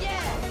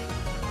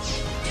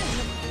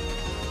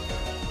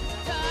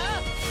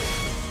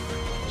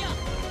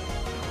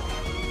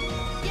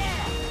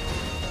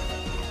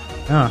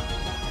 Huh.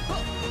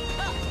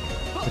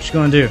 What you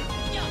gonna do?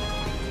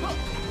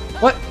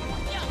 What?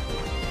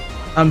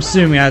 I'm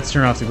assuming I have to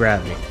turn off the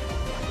gravity.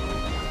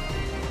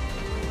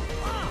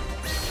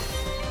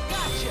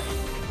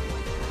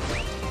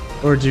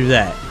 Or do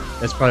that.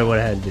 That's probably what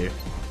I had to do.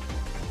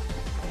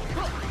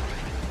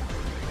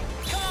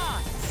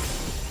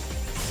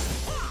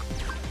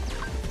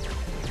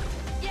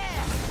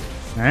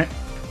 Alright.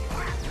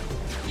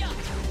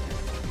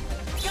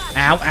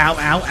 Ow, ow,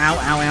 ow, ow,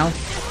 ow, ow.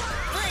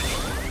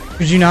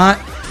 Could you not?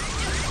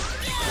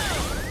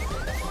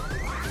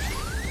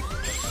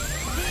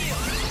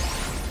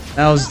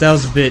 That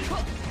was a bit.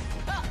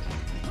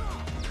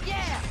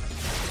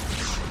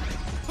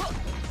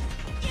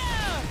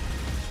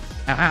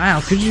 Ow, ow,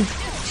 ow, could you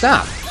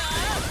stop?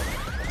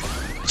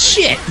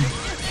 Shit!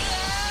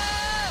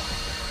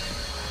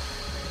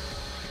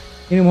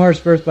 Kingdom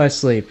Hearts Birth by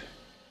Sleep.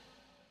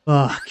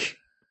 Fuck.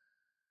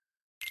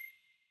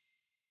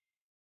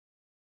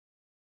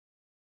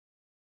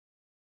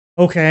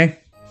 Okay.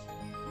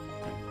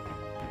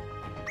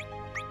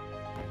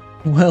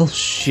 Well,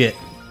 shit.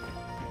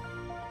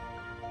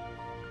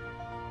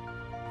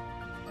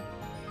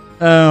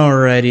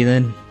 Alrighty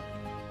then.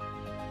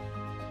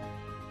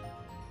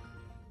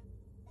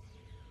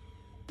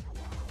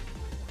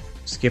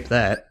 Skip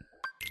that.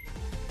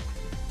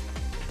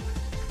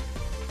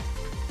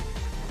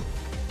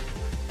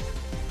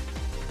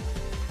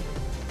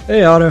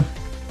 Hey, Otto.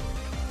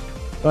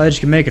 Glad you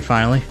can make it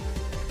finally.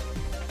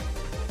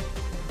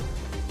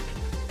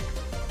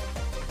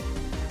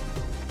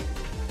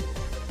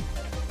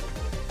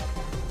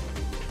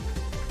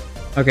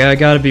 Okay, I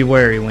gotta be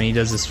wary when he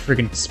does this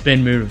freaking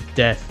spin move of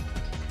death.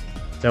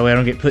 That way I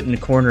don't get put in the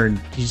corner and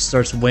he just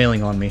starts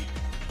wailing on me.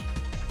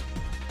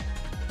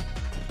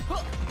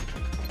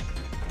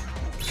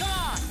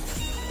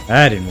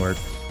 That didn't work.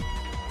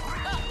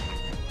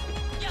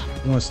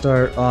 I'm gonna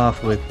start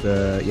off with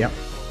the... Yep.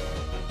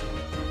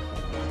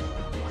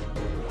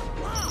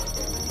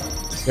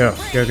 Go,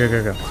 go, go,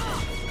 go, go.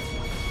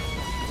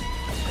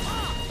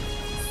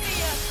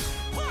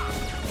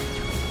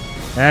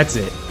 That's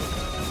it.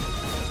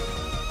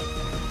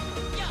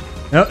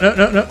 No, no,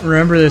 no, no.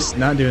 Remember this.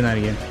 Not doing that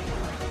again.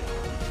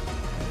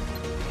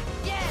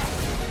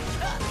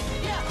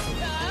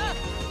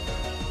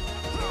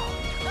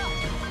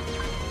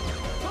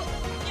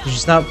 You should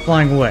stop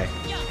flying away.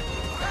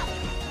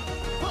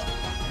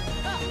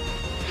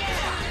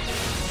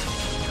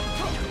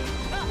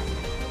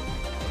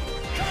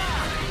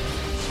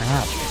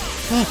 Ow.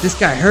 Fuck, this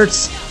guy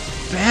hurts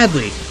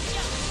badly.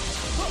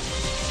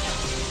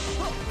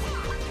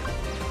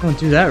 I'm gonna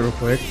do that real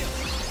quick.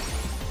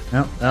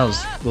 No, that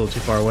was a little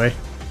too far away.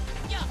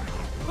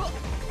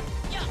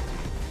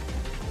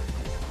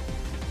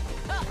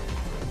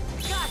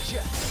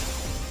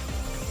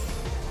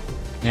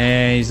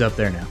 And he's up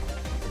there now.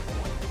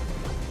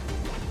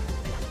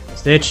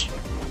 Stitch.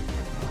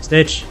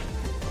 Stitch.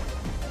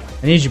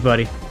 I need you,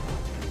 buddy.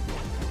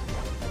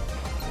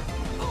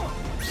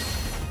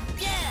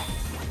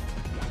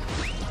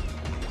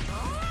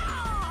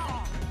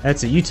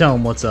 That's it. You tell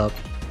him what's up.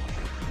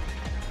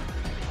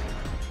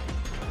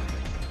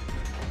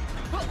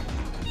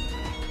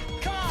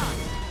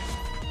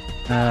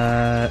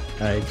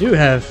 I do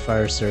have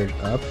Fire Surge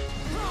up.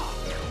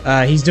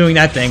 He's doing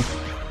that thing.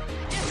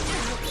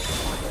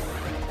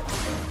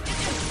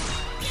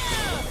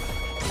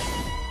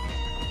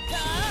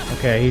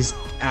 Okay, he's... Ow,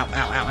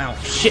 ow, ow, ow.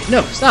 Shit,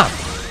 no, stop!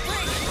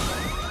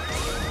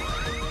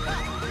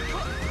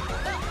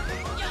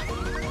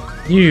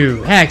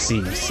 You,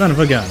 Haxie, son of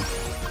a gun.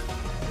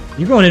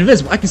 You're going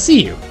invisible. I can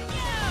see you.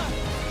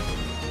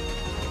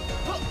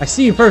 I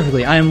see you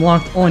perfectly. I am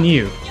locked on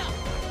you.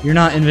 You're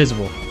not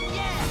invisible.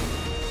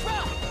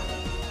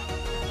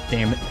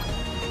 Damn it.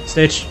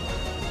 Stitch.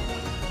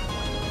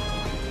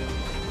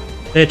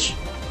 Stitch.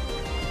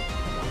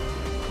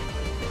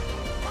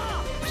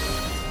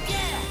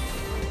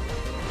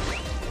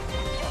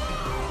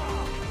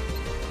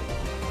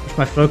 Wish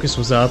my focus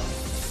was up,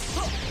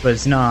 but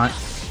it's not.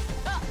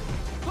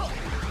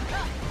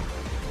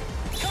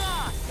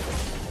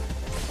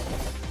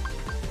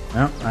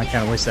 Well, I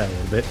kind of wasted that a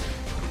little bit.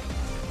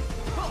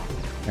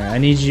 Alright, I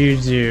need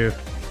you to...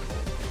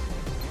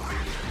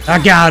 I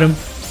got him!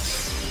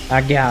 I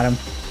got him.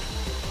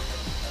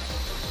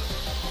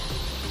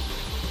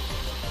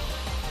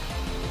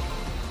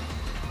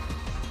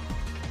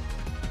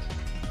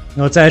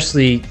 No, it's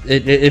actually...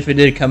 if it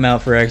did come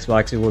out for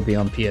Xbox, it would be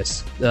on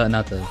PS...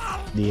 not the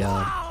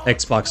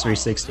Xbox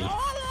 360.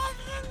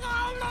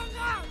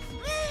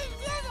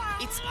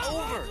 It's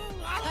over.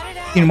 Cut it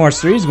out. Kingdom Hearts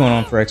 3 is going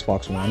on for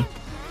Xbox One.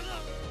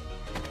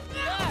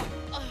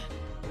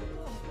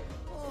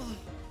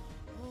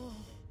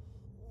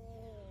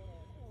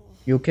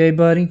 You okay,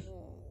 buddy?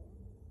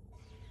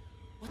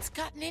 What's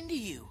gotten into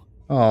you?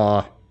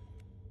 Aw.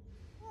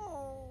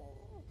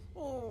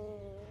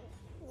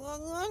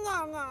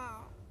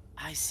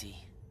 I see.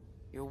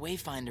 Your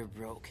Wayfinder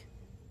broke.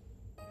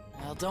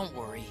 Well, don't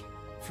worry.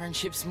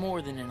 Friendship's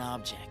more than an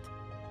object.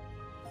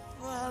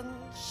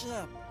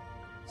 Friendship.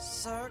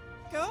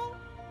 Circle?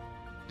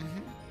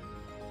 Mm-hmm.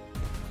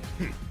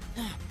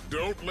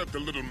 Don't let the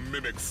little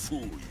mimic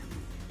fool you.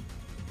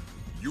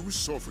 You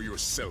saw for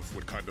yourself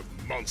what kind of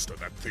monster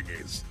that thing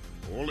is.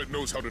 All it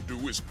knows how to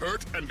do is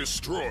hurt and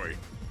destroy.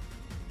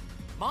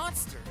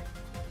 Monster?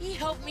 He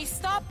helped me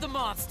stop the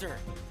monster!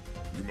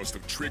 You must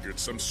have triggered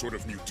some sort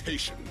of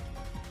mutation,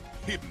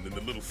 hidden in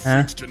the little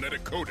freak's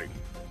genetic coding.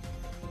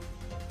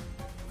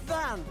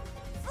 Friend!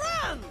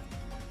 Friend!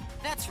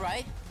 That's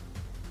right.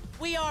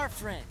 We are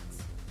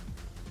friends.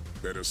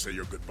 Better say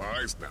your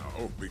goodbyes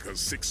now, because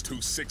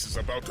 626 is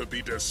about to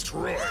be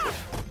destroyed.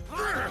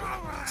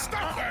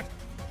 Stop that!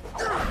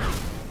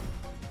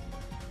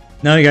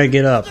 Now you gotta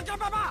get up.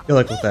 Good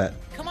luck with that.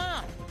 Come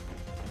on!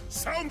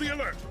 Sound the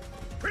alert!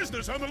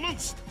 Prisoners on the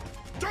loose!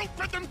 Don't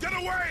let them get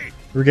away!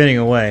 We're getting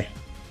away.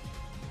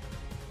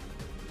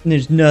 And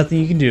there's nothing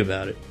you can do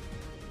about it.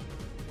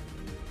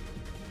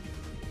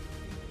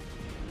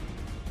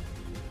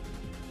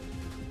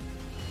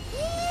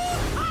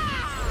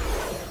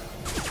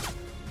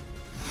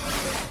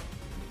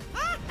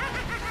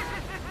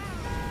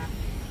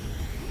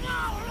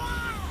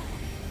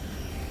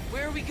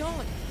 Where are we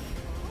going?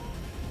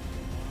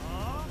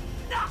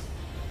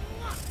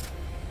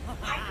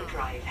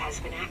 Hyperdrive has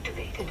been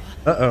activated.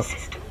 Uh-oh.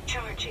 System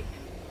charging.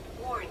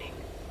 Warning.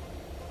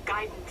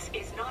 Guidance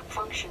is not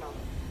functional.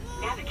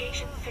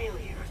 Navigation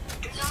failure.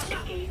 Do not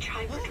engage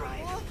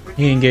hyperdrive.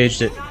 He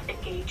engaged it. Do not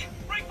engage.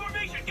 Break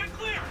formation, get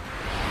clear!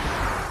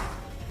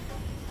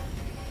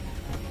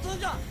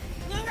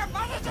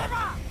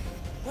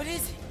 What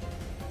is it?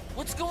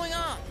 What's going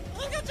on?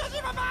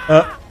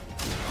 Uh-oh.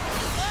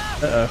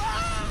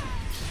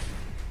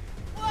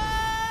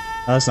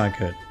 Oh, that's not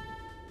good.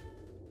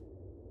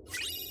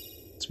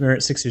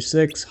 Spirit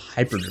 626,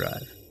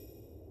 Hyperdrive.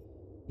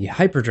 The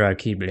Hyperdrive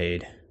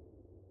Keyblade.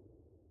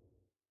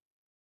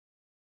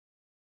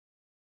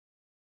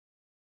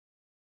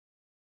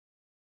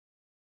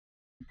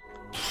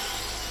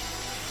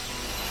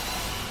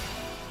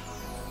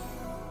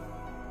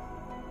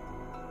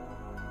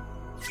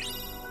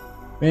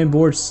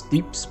 Fanboard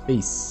Steep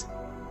Space.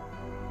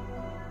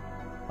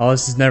 Oh,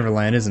 this is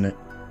Neverland, isn't it?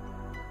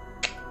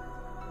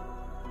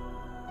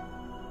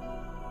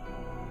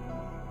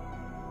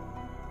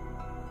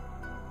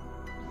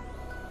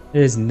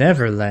 It is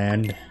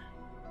Neverland.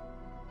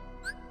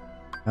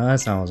 Oh,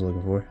 that's not what I was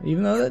looking for.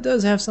 Even though that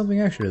does have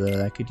something extra though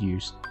that I could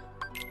use.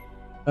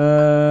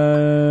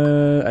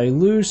 I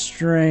lose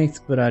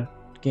strength, but I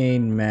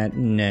gain mat.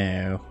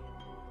 No.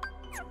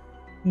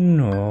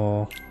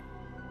 No.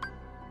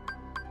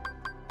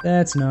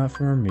 That's not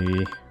for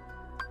me.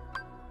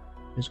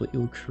 Here's what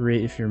you'll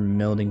create if your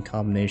melding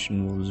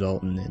combination will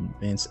result in an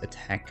advanced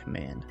attack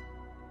command.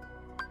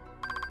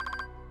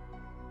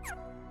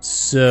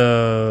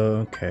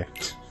 So, okay.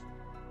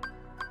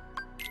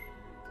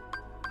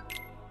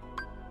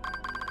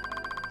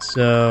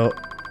 So,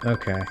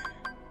 okay.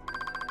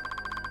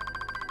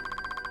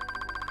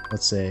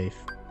 Let's say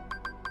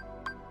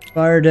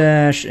Fire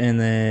Dash and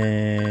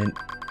then...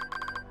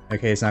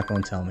 Okay, it's not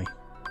going to tell me.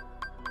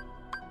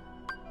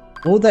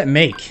 What would that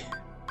make?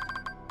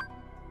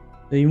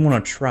 Do you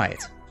want to try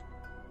it?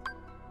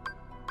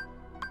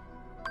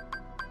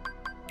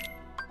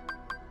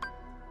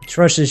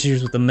 Trust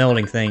issues with the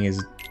melding thing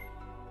is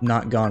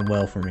not gone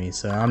well for me,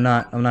 so I'm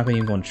not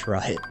even going to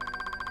try it.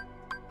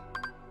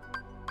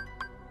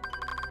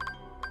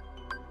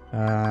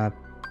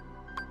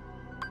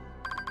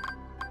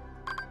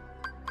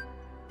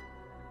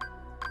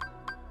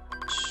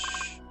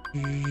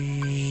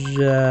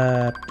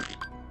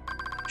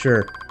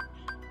 Sure.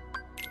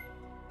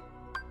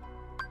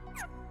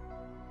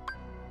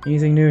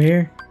 Anything new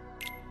here?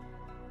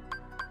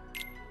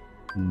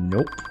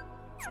 Nope.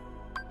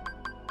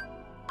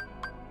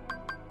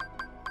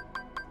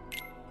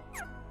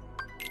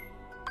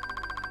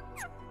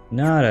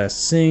 Not a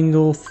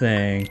single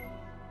thing.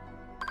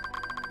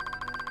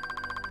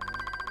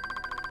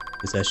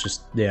 Guess that's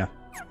just, yeah.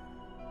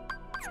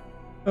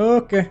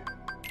 Okay.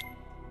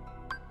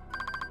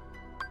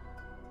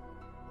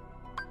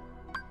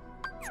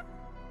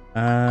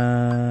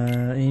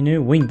 You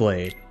new Wing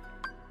Blade.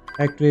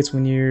 Activates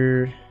when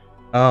you're...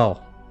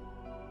 Oh.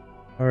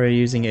 Already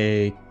using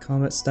a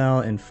combat style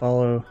and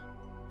follow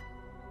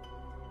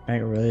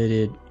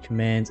related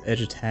commands,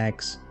 edge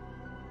attacks.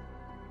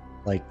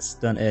 Like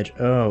stun edge.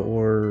 Oh,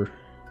 or...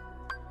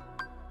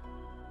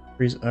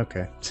 Freeze.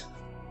 Okay.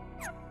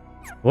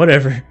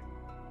 Whatever.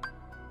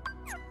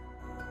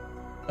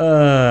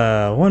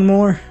 One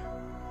more?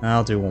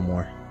 I'll do one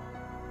more.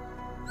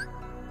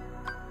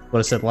 What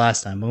I said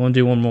last time. I'm gonna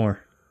do one more.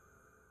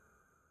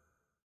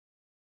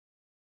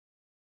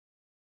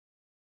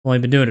 Only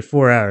been doing it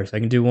 4 hours. I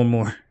can do one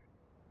more.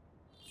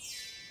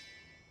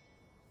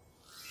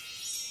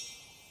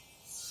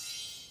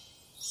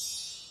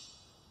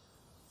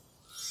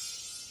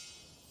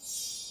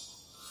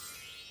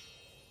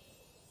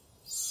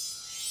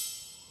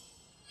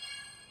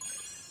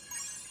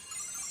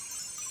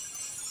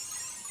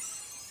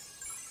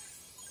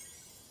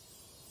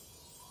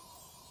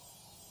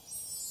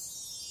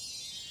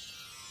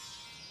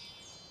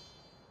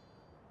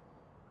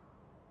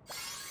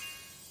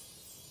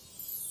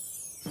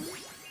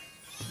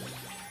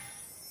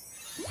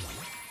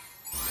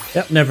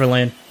 Yep,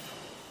 Neverland.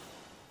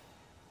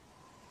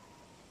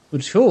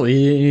 Which is cool.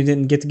 You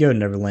didn't get to go to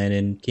Neverland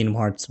in Kingdom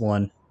Hearts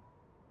 1.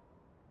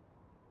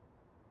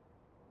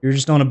 You're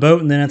just on a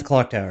boat and then at the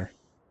clock tower.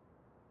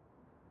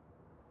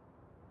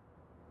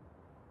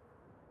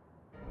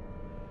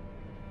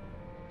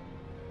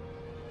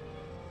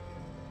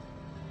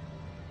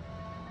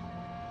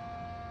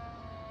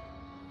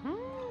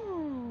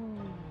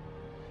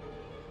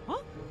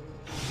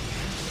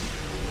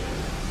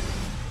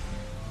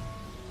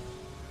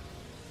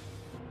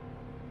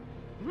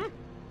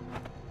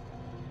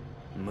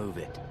 Move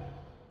it.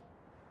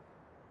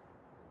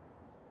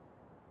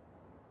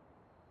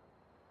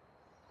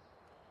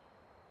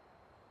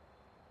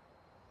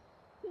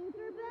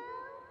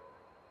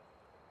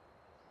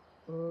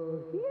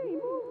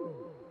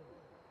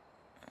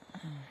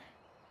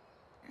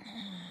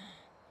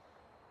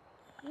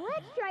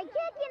 Let's try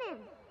kicking him.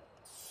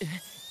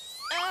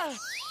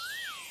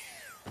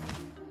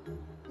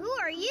 Who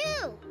are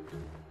you?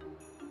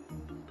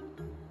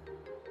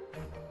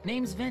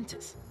 Name's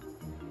Ventus,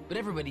 but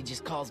everybody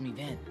just calls me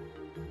Ven.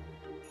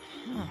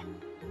 Huh.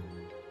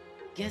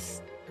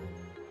 Guess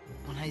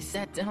when I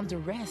sat down to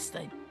rest,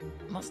 I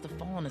must have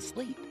fallen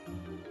asleep.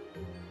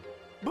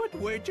 But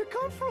where'd you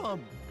come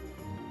from?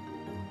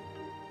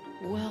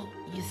 Well,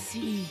 you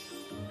see...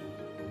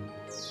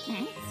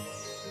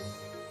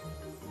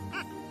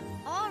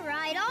 All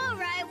right,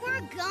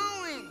 we're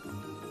going.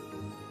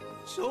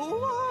 So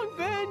long,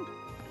 Ben.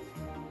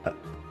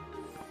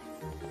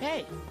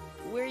 Hey,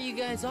 where are you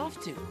guys off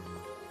to?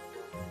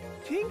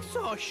 Tink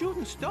saw a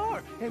shooting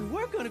star, and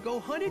we're gonna go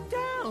hunt it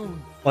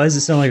down. Why does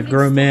it sound like a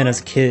grown man as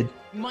a kid?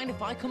 Mind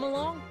if I come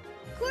along?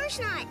 Of course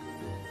not.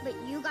 But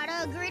you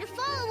gotta agree to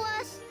follow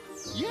us.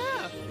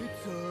 Yeah,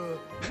 it's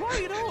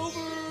right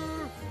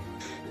over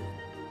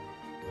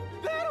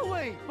that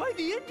way by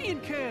the Indian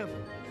camp.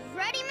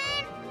 Ready,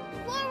 man?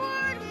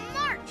 Forward,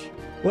 march.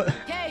 What?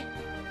 Okay.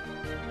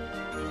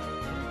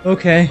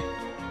 Okay.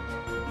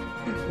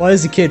 Why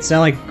does the kid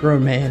sound like a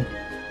grown man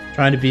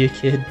trying to be a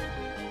kid?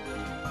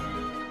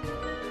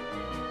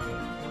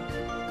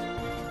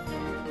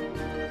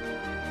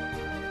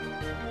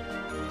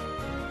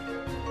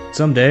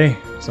 Someday,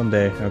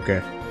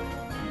 okay.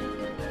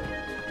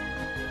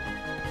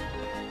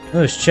 Oh,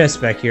 there's chests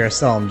back here. I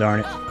saw them, darn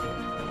it.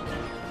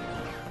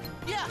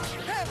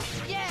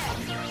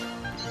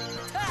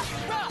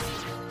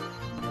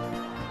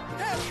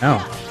 Oh.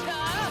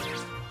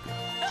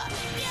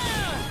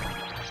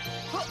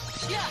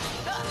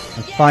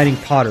 I'm fighting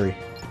pottery.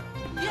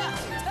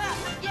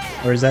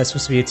 Or is that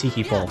supposed to be a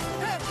tiki pole?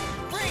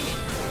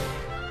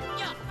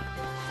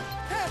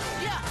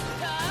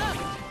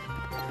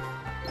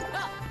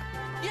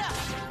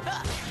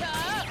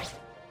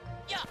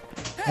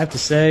 I have to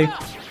say,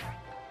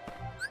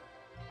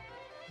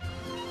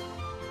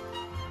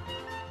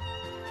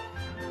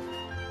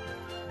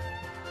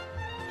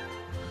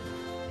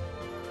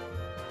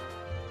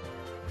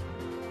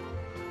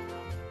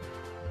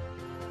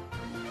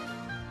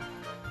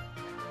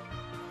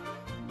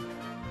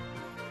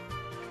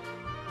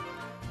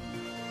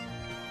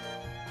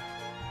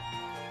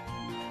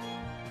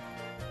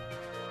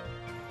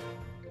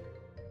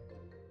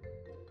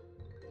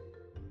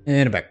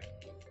 and a back.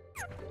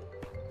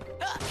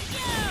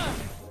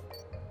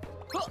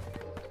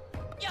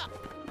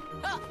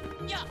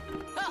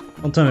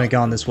 Don't tell me I've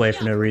gone this way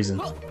for no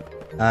reason.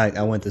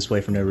 I went this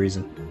way for no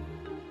reason.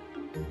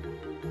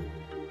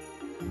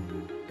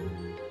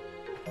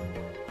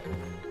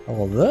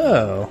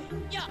 Although...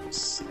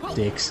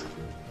 Sticks.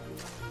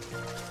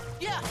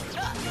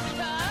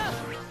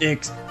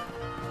 Sticks.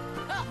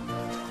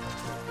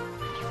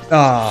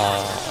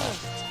 Ah.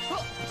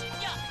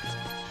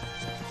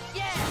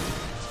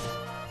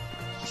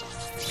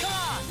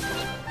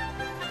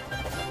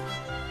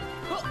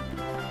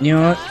 You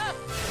know what?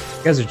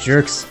 You guys are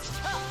jerks.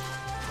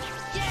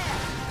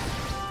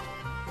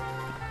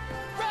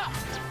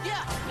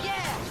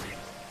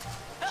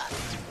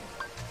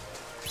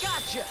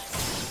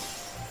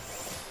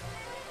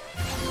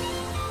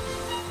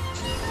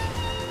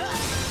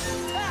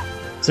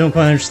 Still don't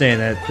quite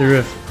understand that. Through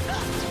a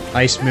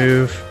ice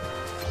move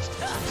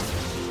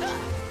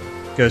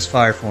goes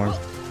fire form.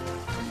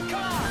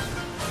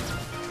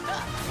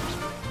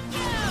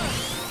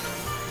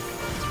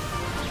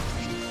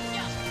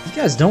 You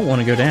guys don't want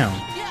to go down.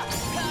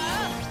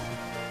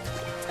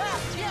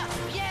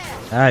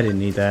 I didn't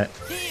need that.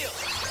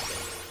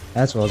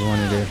 That's what I was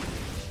wanting to do.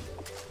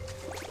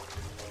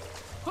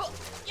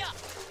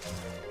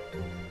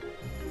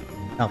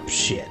 Oh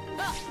shit.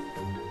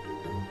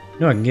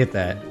 No, I can get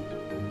that.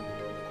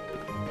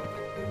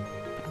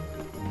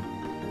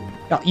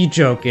 Oh, you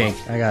joking.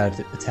 I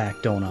gotta attack,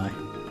 don't I?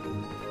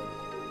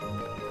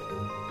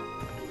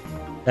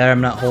 That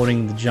I'm not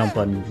holding the jump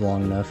button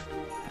long enough.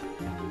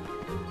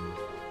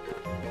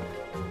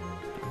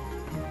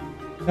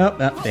 Oh,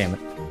 oh damn it.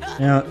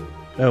 You know what?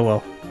 Oh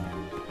well.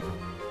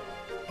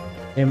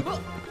 Damn it.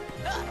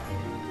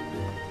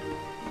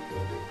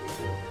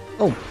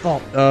 Oh,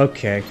 fuck.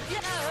 Okay.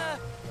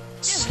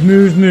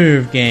 Smooth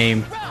move,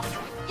 game.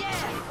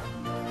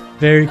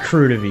 Very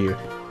crude of you.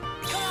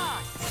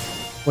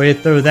 Way to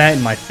throw that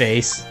in my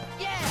face.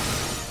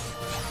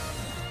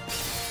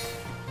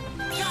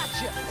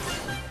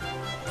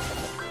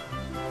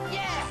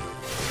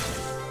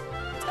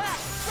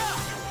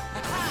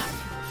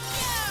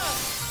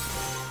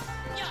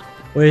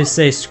 Way to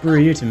say screw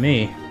you to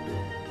me.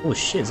 Oh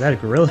shit, is that a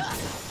gorilla?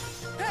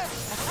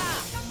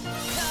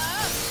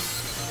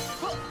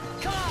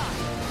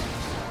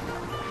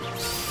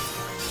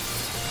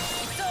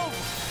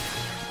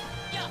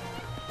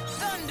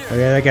 Okay,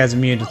 that guy's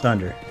immune to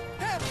thunder.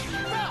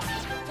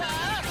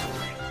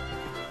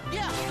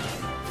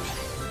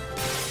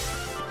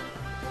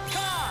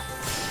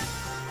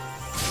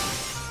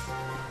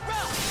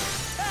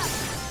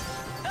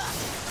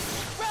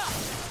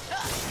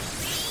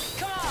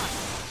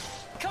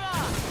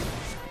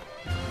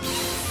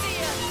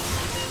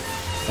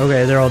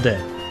 Okay, they're all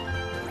dead.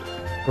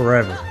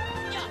 Forever.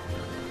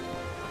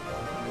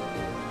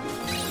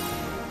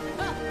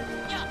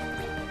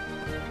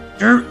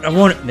 I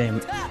want it, damn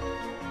it.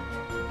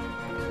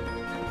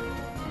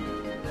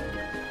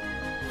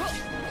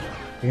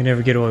 You can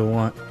never get what I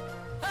want.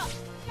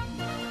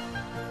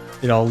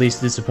 It all leads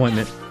to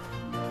disappointment.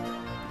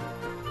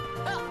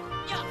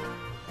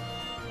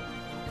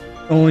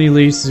 Only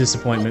leads to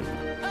disappointment.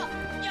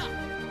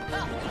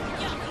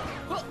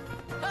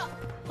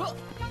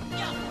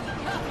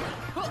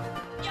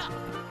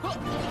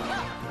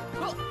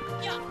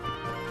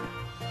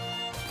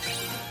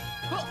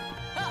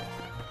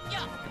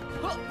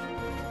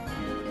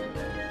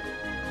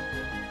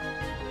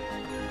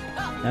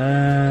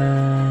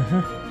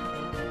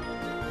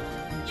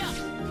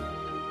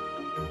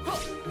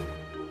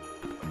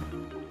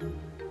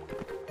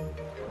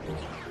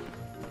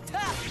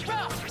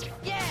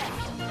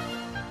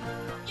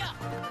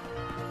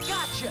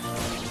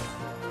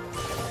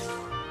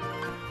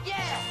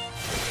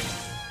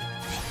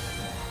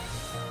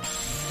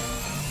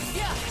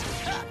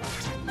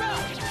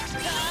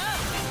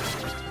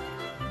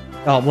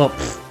 Oh, well,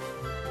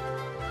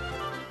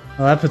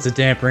 well, that puts a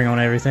dampering on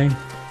everything.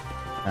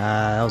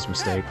 That was a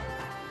mistake.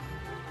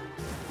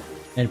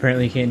 And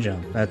apparently you can't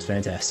jump. That's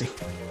fantastic.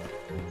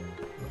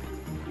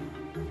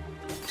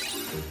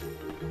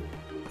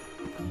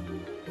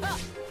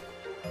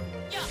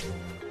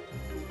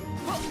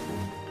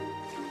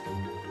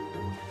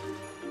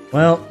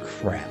 Well,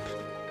 crap.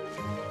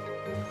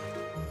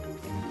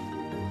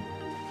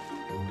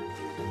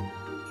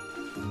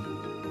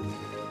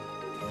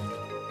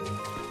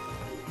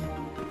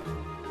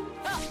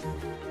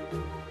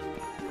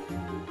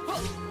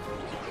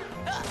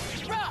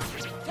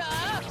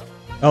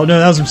 Oh no,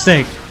 that was a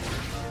mistake.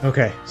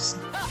 Okay,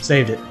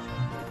 saved it.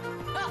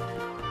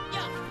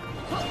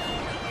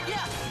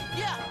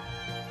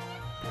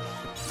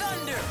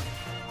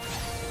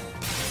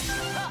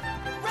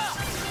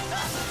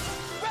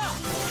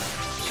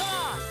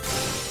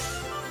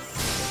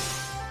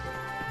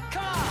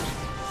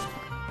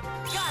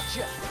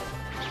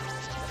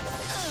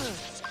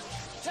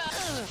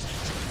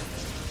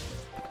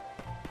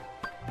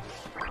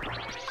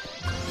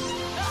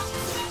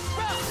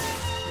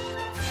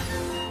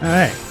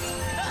 Alright.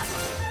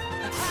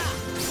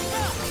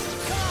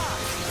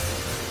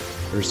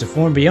 There's a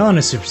form beyond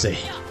a Super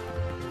Saiyan.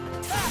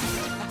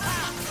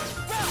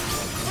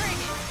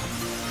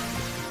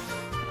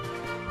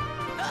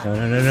 No,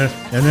 no, no, no,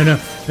 no, no, no.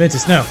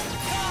 Ventus, no.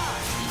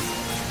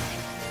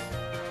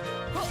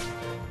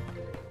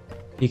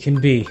 He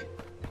can be.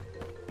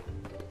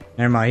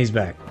 Never mind, he's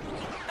back.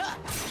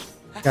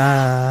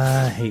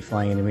 I hate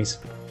flying enemies.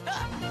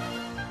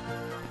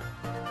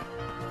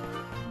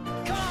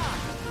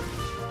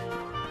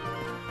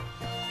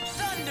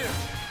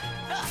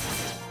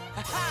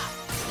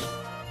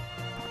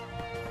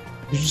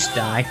 Did you just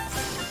die?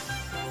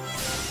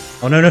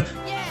 Oh no no!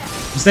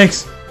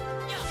 Mistakes!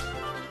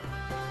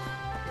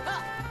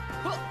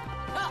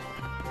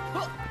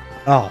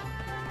 Oh.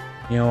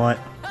 You know what?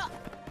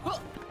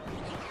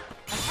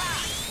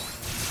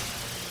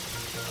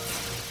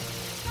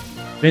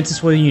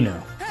 Ventus, what do you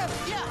know?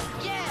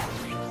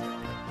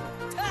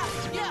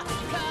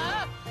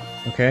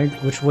 Okay,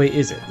 which way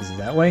is it? Is it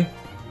that way?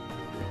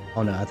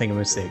 Oh no, I think I'm a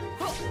mistake.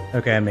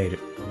 Okay, I made it.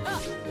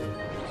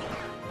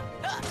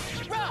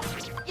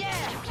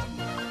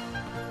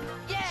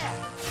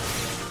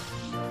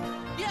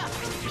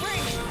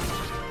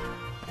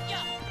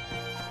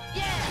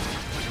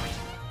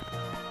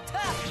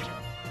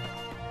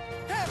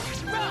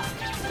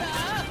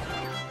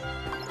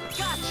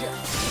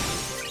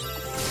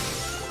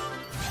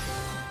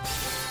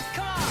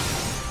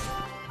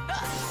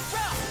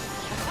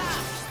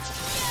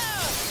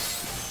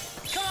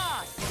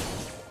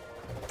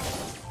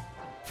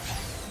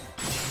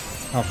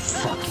 Oh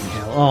fucking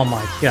hell. Oh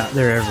my god,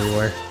 they're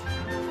everywhere.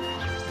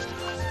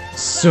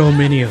 So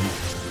many of them.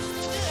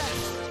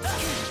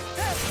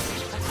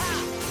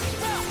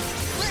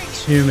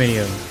 Too many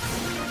of them.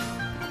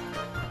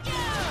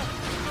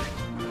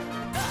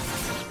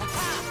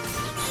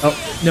 Oh,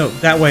 no,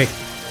 that way.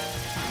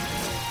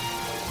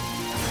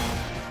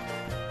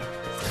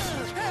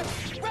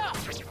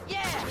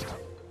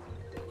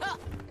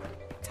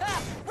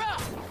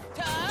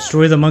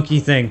 Destroy the monkey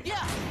thing.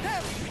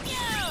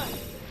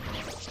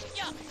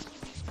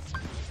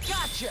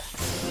 Gotcha.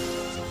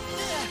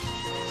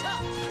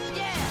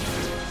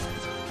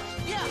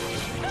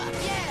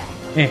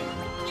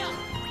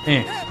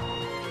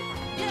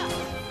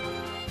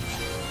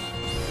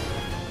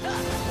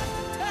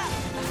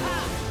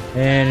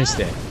 And it's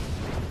dead.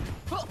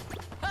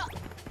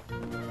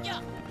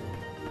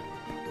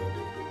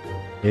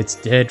 It's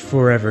dead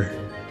forever.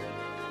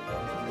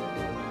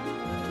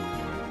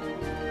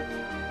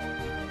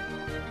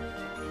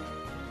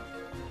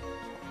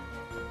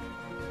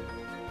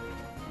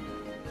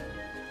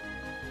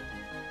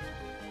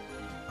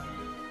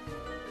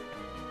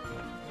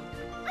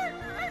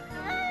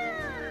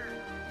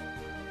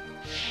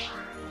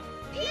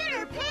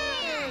 Peter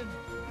Pan!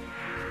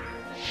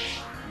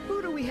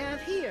 Who do we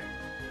have here?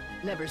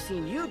 Never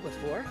seen you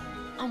before.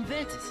 I'm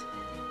Ventus.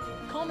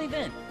 Call me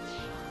Vent.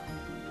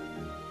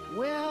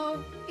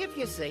 Well, if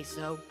you say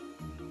so.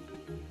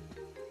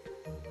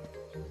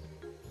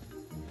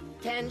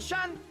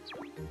 Tension!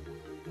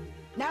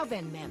 Now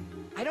then, ma'am,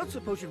 I don't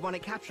suppose you'd want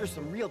to capture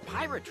some real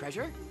pirate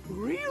treasure?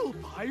 Real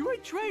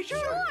pirate treasure?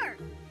 Sure!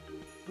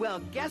 Well,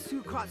 guess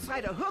who caught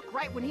sight of Hook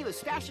right when he was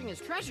stashing his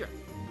treasure?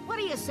 What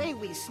do you say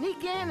we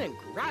sneak in and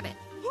grab it?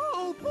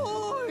 Oh,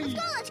 boy!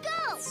 Let's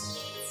go!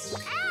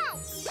 Ow!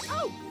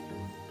 Oh!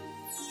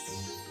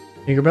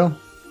 Tinkerbell?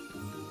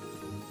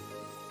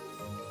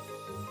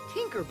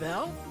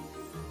 Tinkerbell?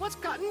 What's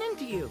gotten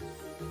into you?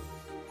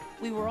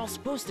 We were all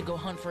supposed to go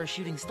hunt for a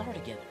shooting star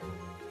together.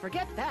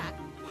 Forget that.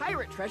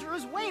 Pirate treasure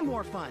is way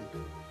more fun.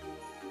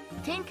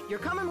 Tink, you're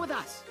coming with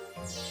us.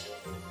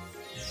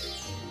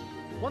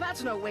 Well,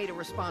 that's no way to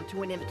respond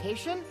to an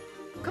invitation.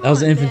 Come That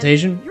was on, an Ben.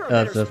 invitation? You're a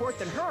better The sport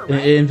than her,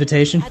 right?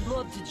 invitation? I'd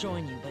love to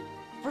join you, but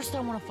first I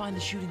want to find the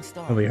shooting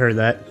star. Oh, we heard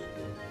that.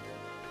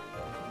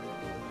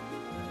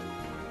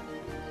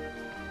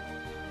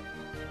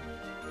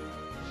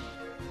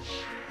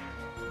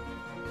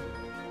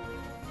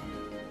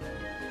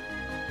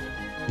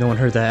 No one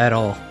heard that at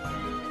all.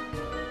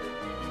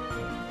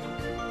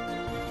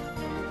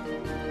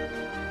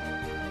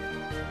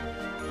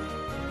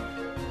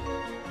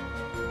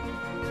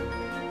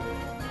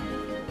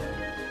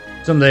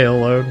 Someday it'll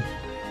load.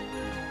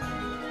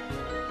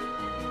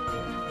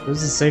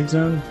 Is this a safe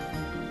zone?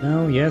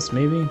 No, yes,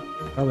 maybe.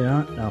 Probably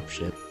not. Oh,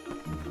 shit.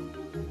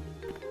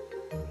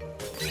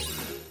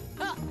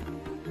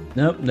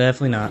 Nope,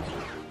 definitely not.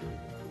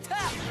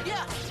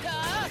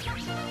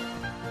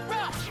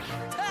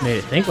 Made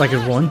it think like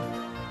it won.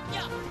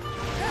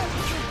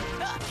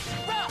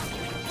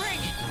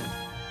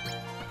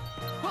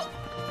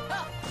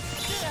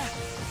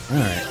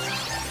 Alright.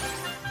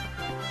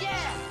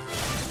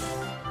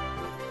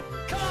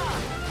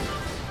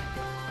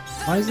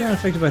 Why is he not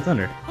affected by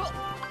thunder?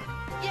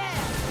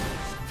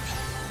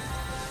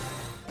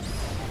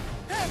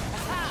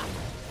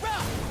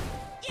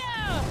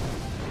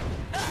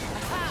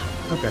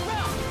 Okay.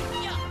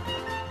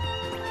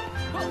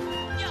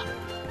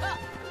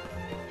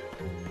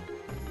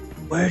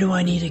 Where do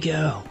I need to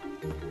go?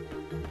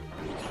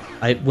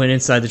 I went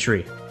inside the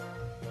tree.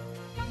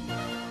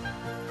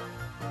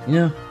 You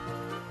know?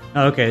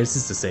 Oh, okay, this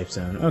is the safe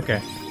zone.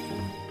 Okay.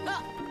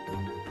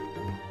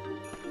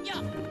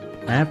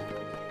 Map?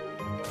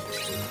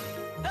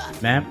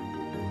 Map?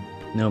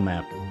 No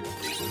map.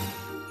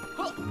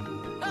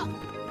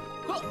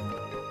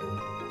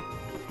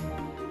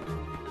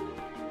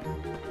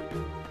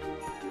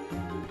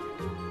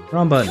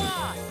 Wrong button.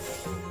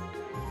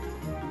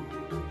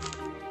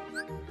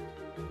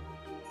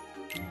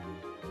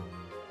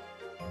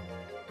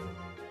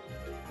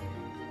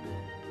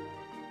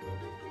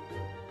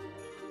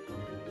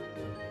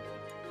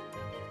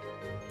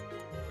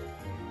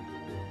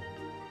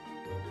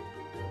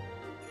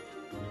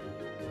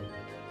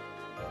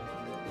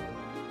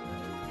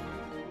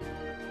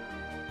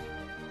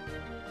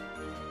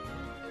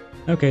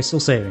 Okay, still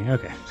saving.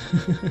 Okay.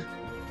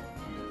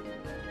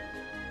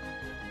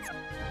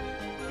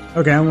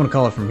 Okay, I'm gonna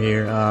call it from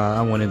here.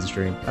 I went in the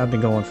stream. I've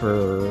been going for a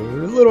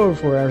little over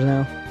 4 hours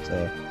now,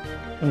 so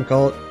I'm gonna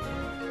call it.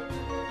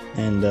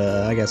 And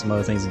I got some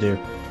other things to do.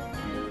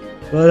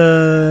 But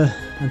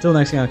until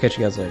next time, I'll catch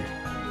you guys later.